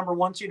we were number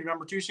 1 seed or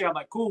number 2 seed, I'm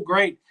like, cool,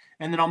 great.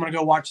 And then I'm going to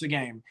go watch the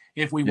game.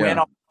 If we win,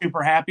 I'll be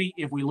super happy.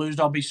 If we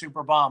lose, I'll be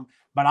super bummed.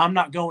 But I'm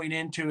not going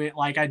into it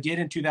like I did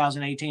in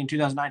 2018,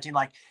 2019,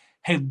 like,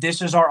 hey,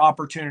 this is our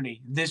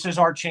opportunity. This is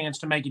our chance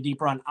to make a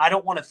deep run. I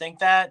don't want to think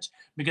that,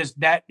 because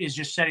that is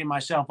just setting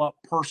myself up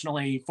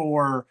personally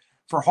for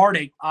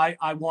heartache.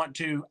 I'm going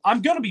to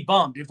be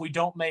bummed if we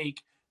don't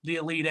make the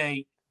Elite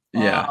Eight.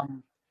 Yeah.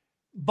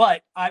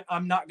 But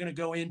I'm not going to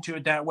go into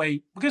it that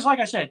way, because like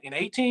I said, in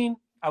 18,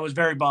 I was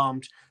very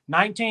bummed.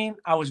 19,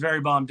 I was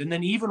very bummed. And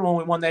then even when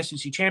we won the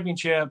SEC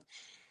championship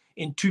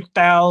in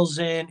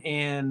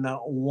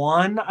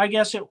 2001, I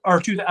guess in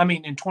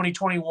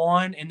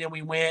 2021, and then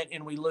we went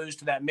and we lose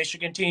to that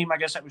Michigan team. I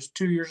guess that was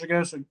 2 years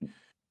ago,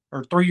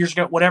 or 3 years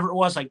ago, whatever it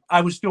was. Like,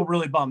 I was still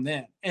really bummed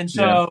then. And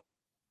so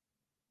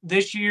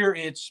this year,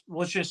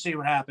 let's just see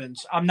what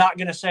happens. I'm not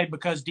going to say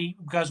because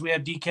we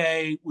have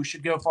DK, we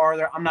should go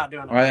farther. I'm not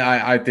doing it.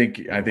 I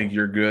think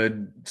you're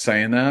good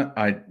saying that.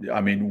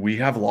 I mean, we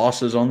have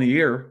losses on the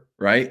year,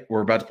 right?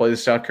 We're about to play the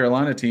South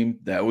Carolina team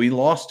that we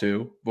lost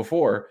to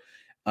before,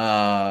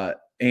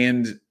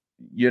 and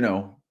you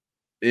know,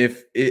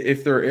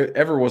 if there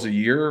ever was a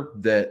year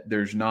that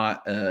there's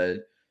not a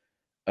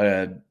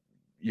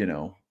you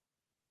know,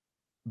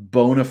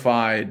 bona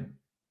fide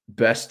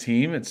best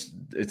team, it's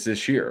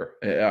this year.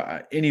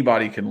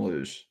 Anybody can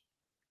lose.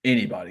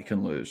 Anybody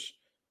can lose.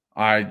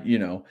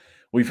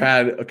 We've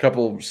had a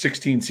couple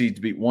 16 seeds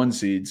beat 1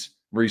 seeds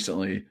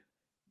recently.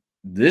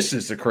 This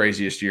is the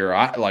craziest year.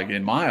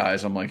 In my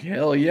eyes, I'm like,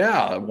 hell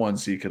yeah, 1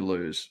 seed could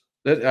lose.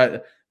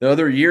 The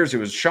other years it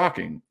was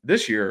shocking.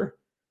 This year,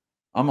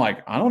 I'm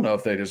like, I don't know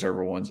if they deserve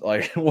a 1.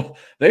 Like, well,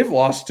 they've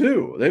lost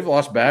 2. They've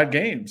lost bad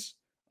games.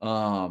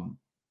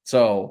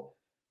 So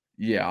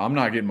yeah, I'm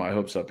not getting my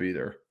hopes up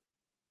either.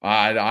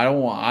 I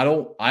don't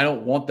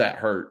want that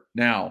hurt.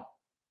 Now,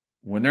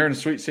 when they're in a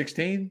Sweet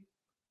 16,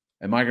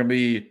 am I going to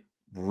be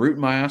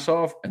rooting my ass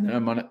off? And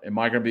then am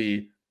I going to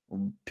be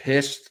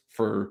pissed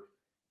for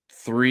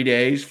 3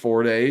 days,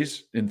 4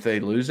 days if they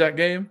lose that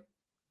game?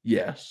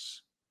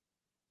 Yes,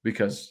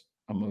 because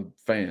I'm a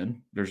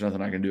fan. There's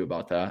nothing I can do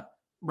about that.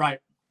 Right.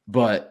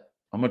 But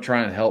I'm gonna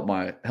try and help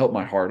my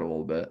heart a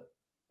little bit.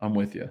 I'm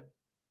with you.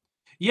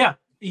 Yeah.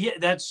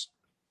 It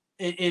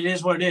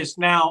is what it is.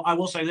 Now, I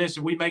will say this: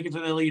 if we make it to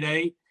the Elite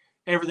Eight,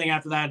 everything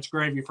after that is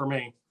gravy for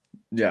me.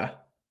 Yeah,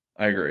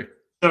 I agree.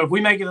 So if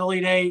we make it to the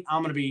Elite Eight,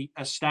 I'm going to be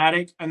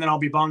ecstatic, and then I'll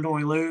be bummed when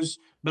we lose.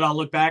 But I'll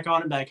look back on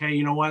it and be like, hey,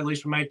 you know what? At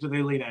least we made it to the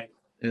Elite Eight.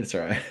 It's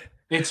all right.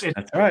 That's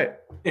right.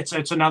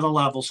 It's another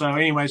level. So,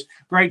 anyways,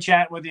 great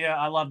chat with you.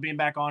 I love being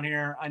back on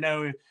here. I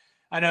know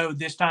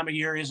this time of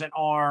year isn't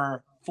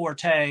our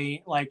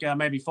forte like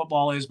maybe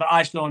football is, but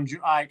I still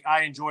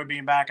enjoy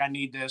being back. I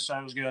need this, so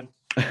it was good.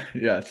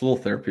 Yeah, it's a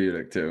little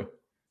therapeutic too.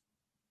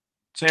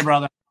 See you,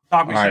 brother.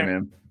 Talk to you soon. All right,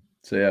 man.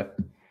 See ya.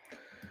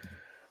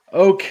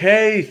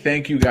 Okay,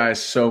 thank you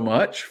guys so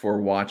much for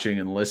watching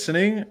and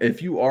listening.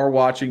 If you are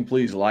watching,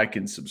 please like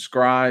and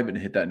subscribe and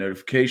hit that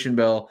notification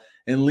bell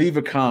and leave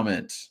a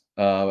comment.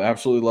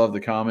 Absolutely love the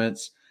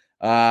comments.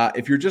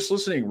 If you're just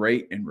listening,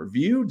 rate and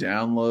review,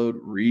 download,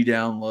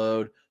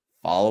 re-download,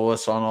 follow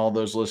us on all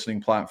those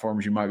listening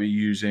platforms you might be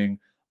using.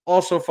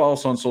 Also follow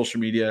us on social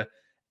media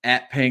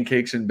at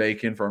Pancakes and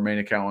Bacon for our main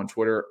account on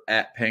Twitter,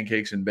 at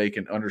Pancakes and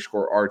Bacon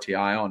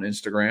 _RTI on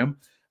Instagram.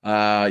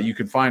 You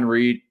can find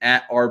Reed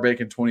at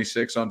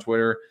rbacon26 on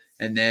Twitter.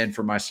 And then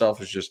for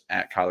myself, it's just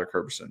at Kyler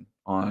Kerbyson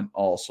on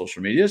all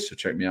social media. So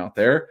check me out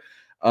there.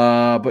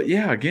 But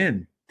yeah,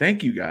 again,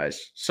 thank you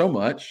guys so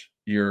much.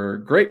 You're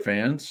great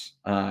fans.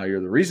 You're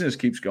the reason this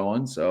keeps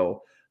going.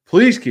 So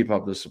please keep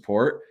up the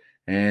support.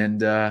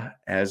 And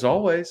as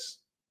always,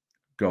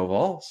 go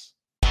Vols.